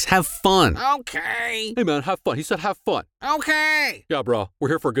techniques. Have fun. Okay. Hey, man, have fun. He said have fun. Okay. Yeah, bro. We're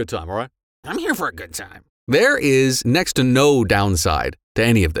here for a good time, all right? I'm here for a good time. There is next to no downside to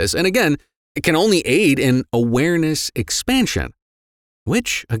any of this. And again, it can only aid in awareness expansion,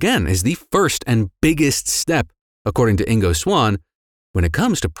 which, again, is the first and biggest step, according to Ingo Swann, when it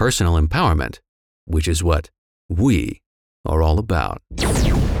comes to personal empowerment, which is what we are all about.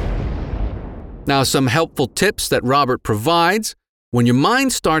 Now, some helpful tips that Robert provides. When your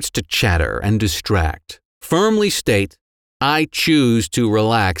mind starts to chatter and distract, firmly state, I choose to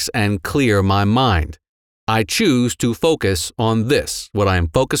relax and clear my mind. I choose to focus on this, what I am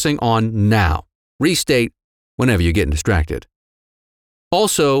focusing on now. Restate whenever you're getting distracted.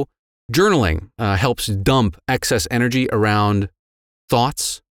 Also, journaling helps dump excess energy around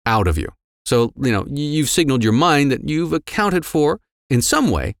thoughts out of you. So, you've signaled your mind that you've accounted for in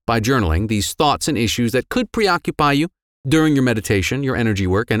some way by journaling these thoughts and issues that could preoccupy you during your meditation, your energy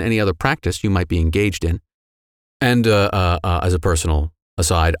work, and any other practice you might be engaged in. And as a personal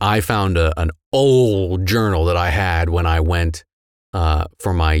aside, I found an old journal that I had when I went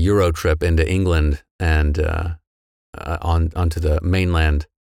for my Euro trip into England and onto the mainland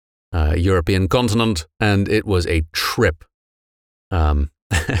European continent, and it was a trip.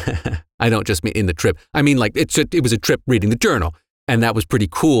 I don't just mean in the trip. I mean, like, it was a trip reading the journal. And that was pretty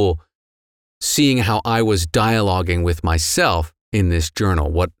cool, seeing how I was dialoguing with myself in this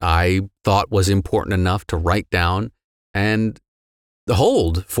journal, what I thought was important enough to write down and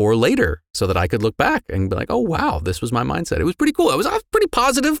hold for later so that I could look back and be like, oh, wow, this was my mindset. It was pretty cool. I was a pretty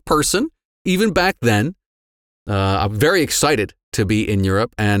positive person, even back then. I'm very excited to be in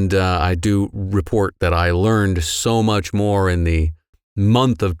Europe, and I do report that I learned so much more in the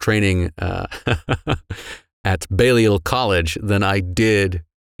month of training at Balliol College than I did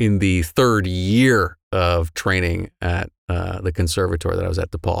in the third year of training at the conservatory that I was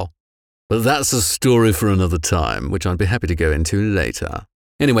at DePaul. But that's a story for another time, which I'd be happy to go into later.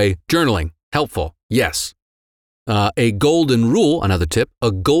 Anyway, journaling, helpful, yes. A golden rule, another tip,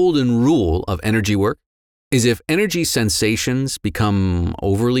 a golden rule of energy work is if energy sensations become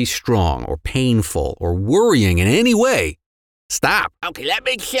overly strong or painful or worrying in any way, stop. Okay, that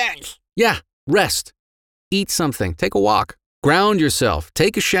makes sense. Yeah, rest. Eat something, take a walk, ground yourself,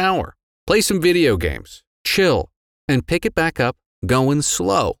 take a shower, play some video games, chill, and pick it back up going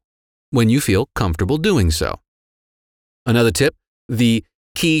slow when you feel comfortable doing so. Another tip, the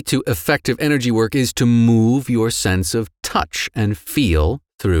key to effective energy work is to move your sense of touch and feel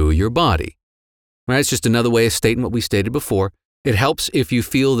through your body. Right? It's just another way of stating what we stated before. It helps if you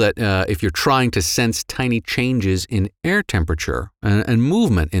feel that if you're trying to sense tiny changes in air temperature and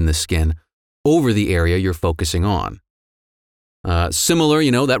movement in the skin over the area you're focusing on. Similar,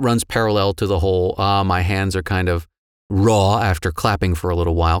 that runs parallel to the whole, my hands are kind of raw after clapping for a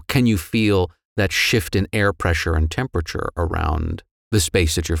little while. Can you feel that shift in air pressure and temperature around the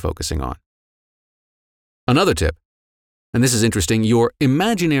space that you're focusing on? Another tip, and this is interesting, your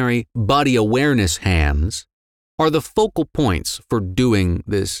imaginary body awareness hands are the focal points for doing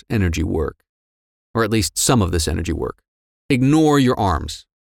this energy work, or at least some of this energy work. Ignore your arms.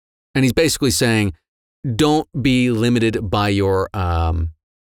 And he's basically saying, don't be limited by your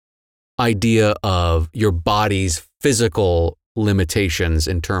idea of your body's physical limitations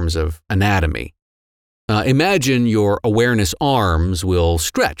in terms of anatomy. Imagine your awareness arms will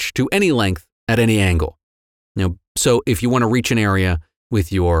stretch to any length at any angle. So if you want to reach an area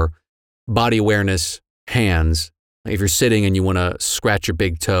with your body awareness hands, if you're sitting and you want to scratch your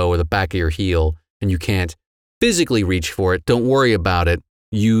big toe or the back of your heel and you can't physically reach for it, don't worry about it.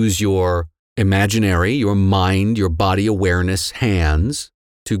 Use your imaginary, your mind, your body awareness hands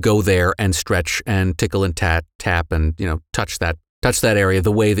to go there and stretch and tickle and tap and, touch that area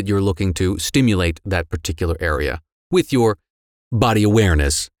the way that you're looking to stimulate that particular area with your body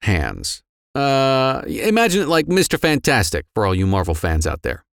awareness hands. Imagine it like Mr. Fantastic for all you Marvel fans out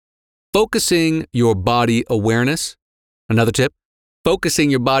there. Focusing your body awareness, another tip, focusing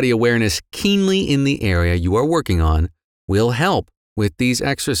your body awareness keenly in the area you are working on will help with these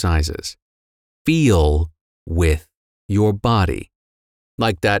exercises. Feel with your body.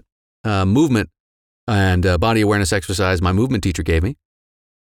 Like that movement and body awareness exercise my movement teacher gave me.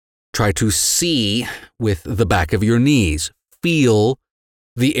 Try to see with the back of your knees. Feel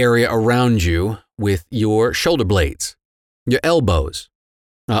the area around you with your shoulder blades, your elbows.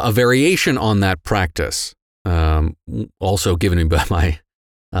 A variation on that practice, also given me by my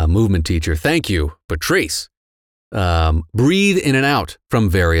movement teacher. Thank you, Patrice. Breathe in and out from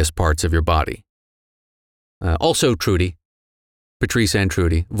various parts of your body. Also Trudy, Patrice and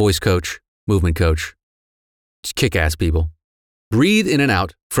Trudy, voice coach, movement coach, just kick-ass people. Breathe in and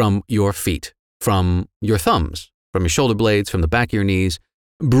out from your feet, from your thumbs, from your shoulder blades, from the back of your knees.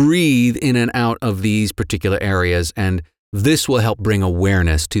 Breathe in and out of these particular areas, and this will help bring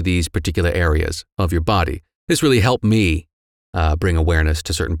awareness to these particular areas of your body. This really helped me bring awareness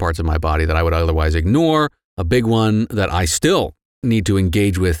to certain parts of my body that I would otherwise ignore. A big one that I still need to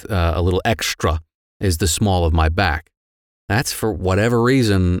engage with a little extra is the small of my back. That's for whatever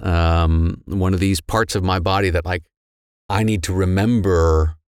reason, one of these parts of my body that I need to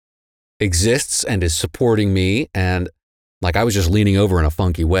remember exists and is supporting me, and I was just leaning over in a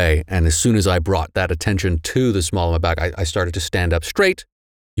funky way, and as soon as I brought that attention to the small of my back, I started to stand up straight.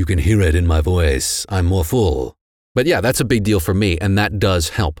 You can hear it in my voice. I'm more full. But yeah, that's a big deal for me, and that does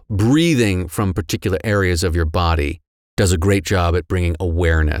help. Breathing from particular areas of your body does a great job at bringing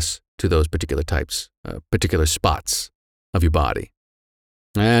awareness to those particular types, particular spots of your body.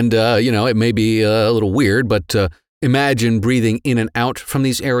 And, it may be a little weird, but imagine breathing in and out from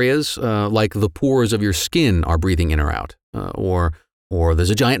these areas like the pores of your skin are breathing in or out. Or there's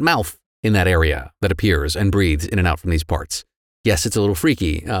a giant mouth in that area that appears and breathes in and out from these parts. Yes, it's a little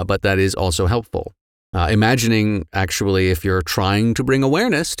freaky, but that is also helpful. Imagining, actually, if you're trying to bring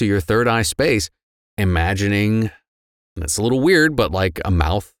awareness to your third eye space, imagining, and it's a little weird, but like a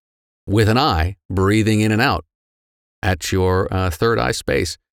mouth with an eye breathing in and out at your third eye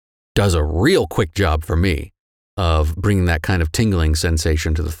space does a real quick job for me of bringing that kind of tingling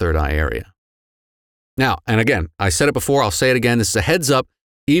sensation to the third eye area. Now, and again, I said it before, I'll say it again, this is a heads up.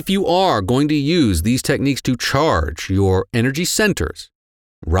 If you are going to use these techniques to charge your energy centers,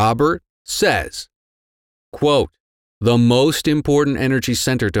 Robert says, quote, the most important energy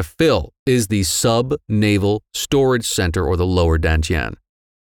center to fill is the sub-navel storage center or the lower dantian.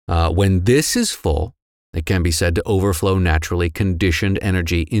 When this is full, it can be said to overflow naturally conditioned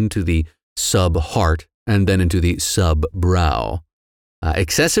energy into the sub-heart and then into the sub-brow.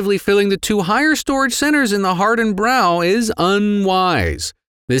 Excessively filling the two higher storage centers in the heart and brow is unwise.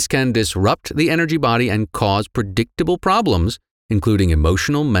 This can disrupt the energy body and cause predictable problems, including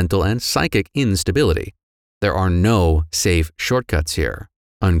emotional, mental, and psychic instability. There are no safe shortcuts here,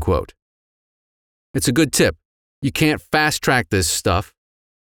 unquote. It's a good tip. You can't fast-track this stuff,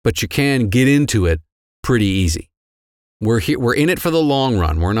 but you can get into it pretty easy. We're in it for the long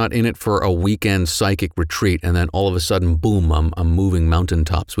run. We're not in it for a weekend psychic retreat and then all of a sudden, boom, I'm moving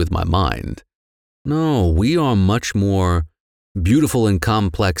mountaintops with my mind. No, we are much more beautiful and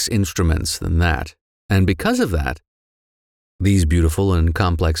complex instruments than that. And because of that, these beautiful and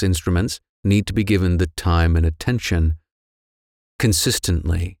complex instruments need to be given the time and attention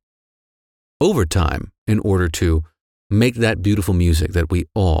consistently over time in order to make that beautiful music that we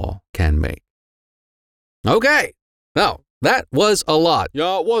all can make. Okay. Now, that was a lot.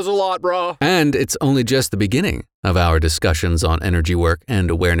 Yeah, it was a lot, bro. And it's only just the beginning of our discussions on energy work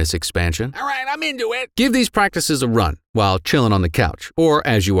and awareness expansion. All right, I'm into it. Give these practices a run while chilling on the couch or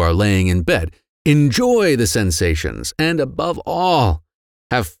as you are laying in bed. Enjoy the sensations and above all,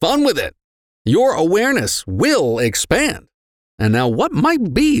 have fun with it. Your awareness will expand. And now what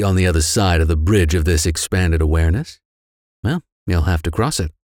might be on the other side of the bridge of this expanded awareness? Well, you'll have to cross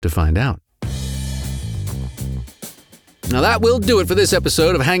it to find out. Now that will do it for this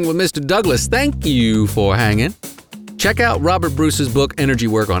episode of Hanging with Mr. Douglas. Thank you for hanging. Check out Robert Bruce's book, Energy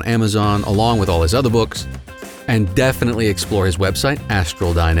Work, on Amazon, along with all his other books. And definitely explore his website,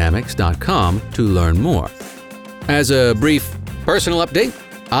 astraldynamics.com, to learn more. As a brief personal update,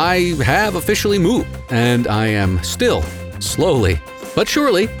 I have officially moved, and I am still slowly but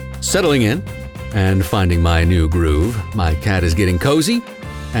surely settling in and finding my new groove. My cat is getting cozy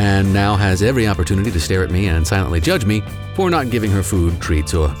and now has every opportunity to stare at me and silently judge me for not giving her food,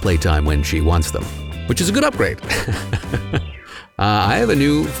 treats, or playtime when she wants them, which is a good upgrade. I have a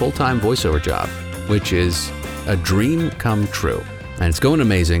new full-time voiceover job, which is a dream come true, and it's going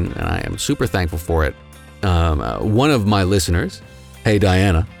amazing, and I am super thankful for it. One of my listeners, Hey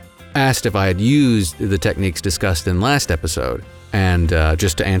Diana, asked if I had used the techniques discussed in last episode, and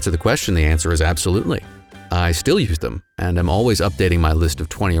just to answer the question, the answer is absolutely. I still use them, and I'm always updating my list of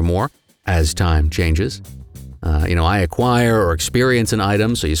 20 or more as time changes. I acquire or experience an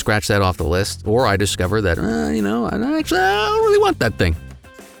item, so you scratch that off the list, or I discover that, I don't really want that thing.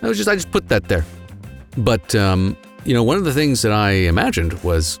 I just put that there. But, one of the things that I imagined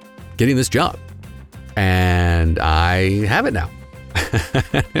was getting this job, and I have it now.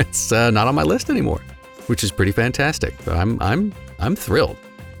 It's not on my list anymore, which is pretty fantastic. But I'm thrilled.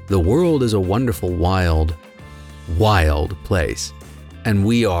 The world is a wonderful, wild place, and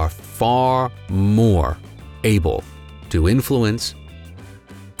we are far more able to influence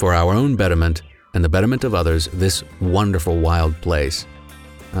for our own betterment and the betterment of others this wonderful, wild place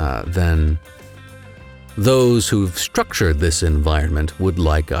than those who've structured this environment would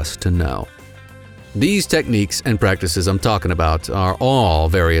like us to know. These techniques and practices I'm talking about are all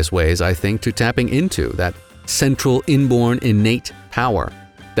various ways, I think, to tapping into that central inborn innate power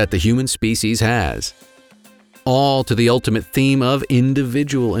that the human species has. All to the ultimate theme of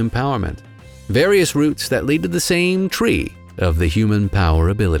individual empowerment. Various roots that lead to the same tree of the human power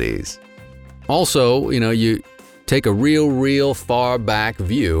abilities. Also, you take a real far back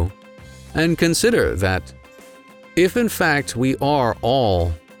view and consider that if in fact we are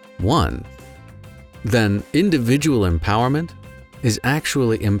all one, then individual empowerment is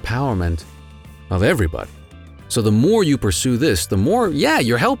actually empowerment of everybody. So the more you pursue this, the more,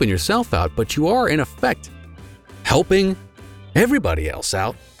 you're helping yourself out, but you are in effect helping everybody else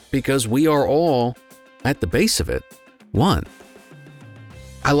out because we are all, at the base of it, one.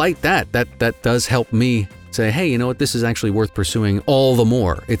 I like that. That does help me say, hey, you know what, this is actually worth pursuing all the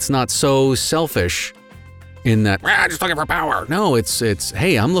more. It's not so selfish in that, I'm just looking for power. No, it's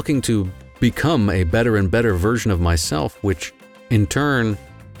hey, I'm looking to become a better and better version of myself, which in turn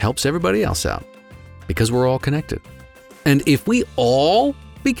helps everybody else out because we're all connected. And if we all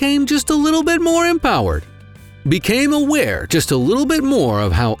became just a little bit more empowered, became aware just a little bit more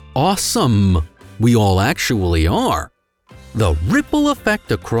of how awesome we all actually are, the ripple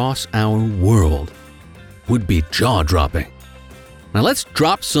effect across our world would be jaw-dropping. Now let's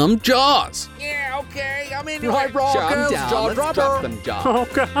drop some jaws. Yeah, okay, I'm into Right, it. Broncos, Jaw let's drop them jaws.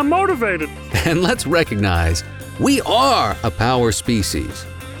 Okay, I'm motivated. And let's recognize we are a power species,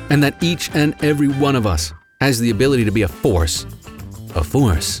 and that each and every one of us has the ability to be a force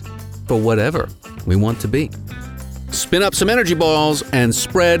for whatever we want to be. Spin up some energy balls and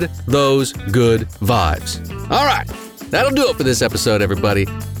spread those good vibes. All right, that'll do it for this episode, everybody.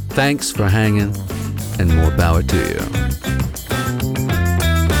 Thanks for hanging, and more power to you.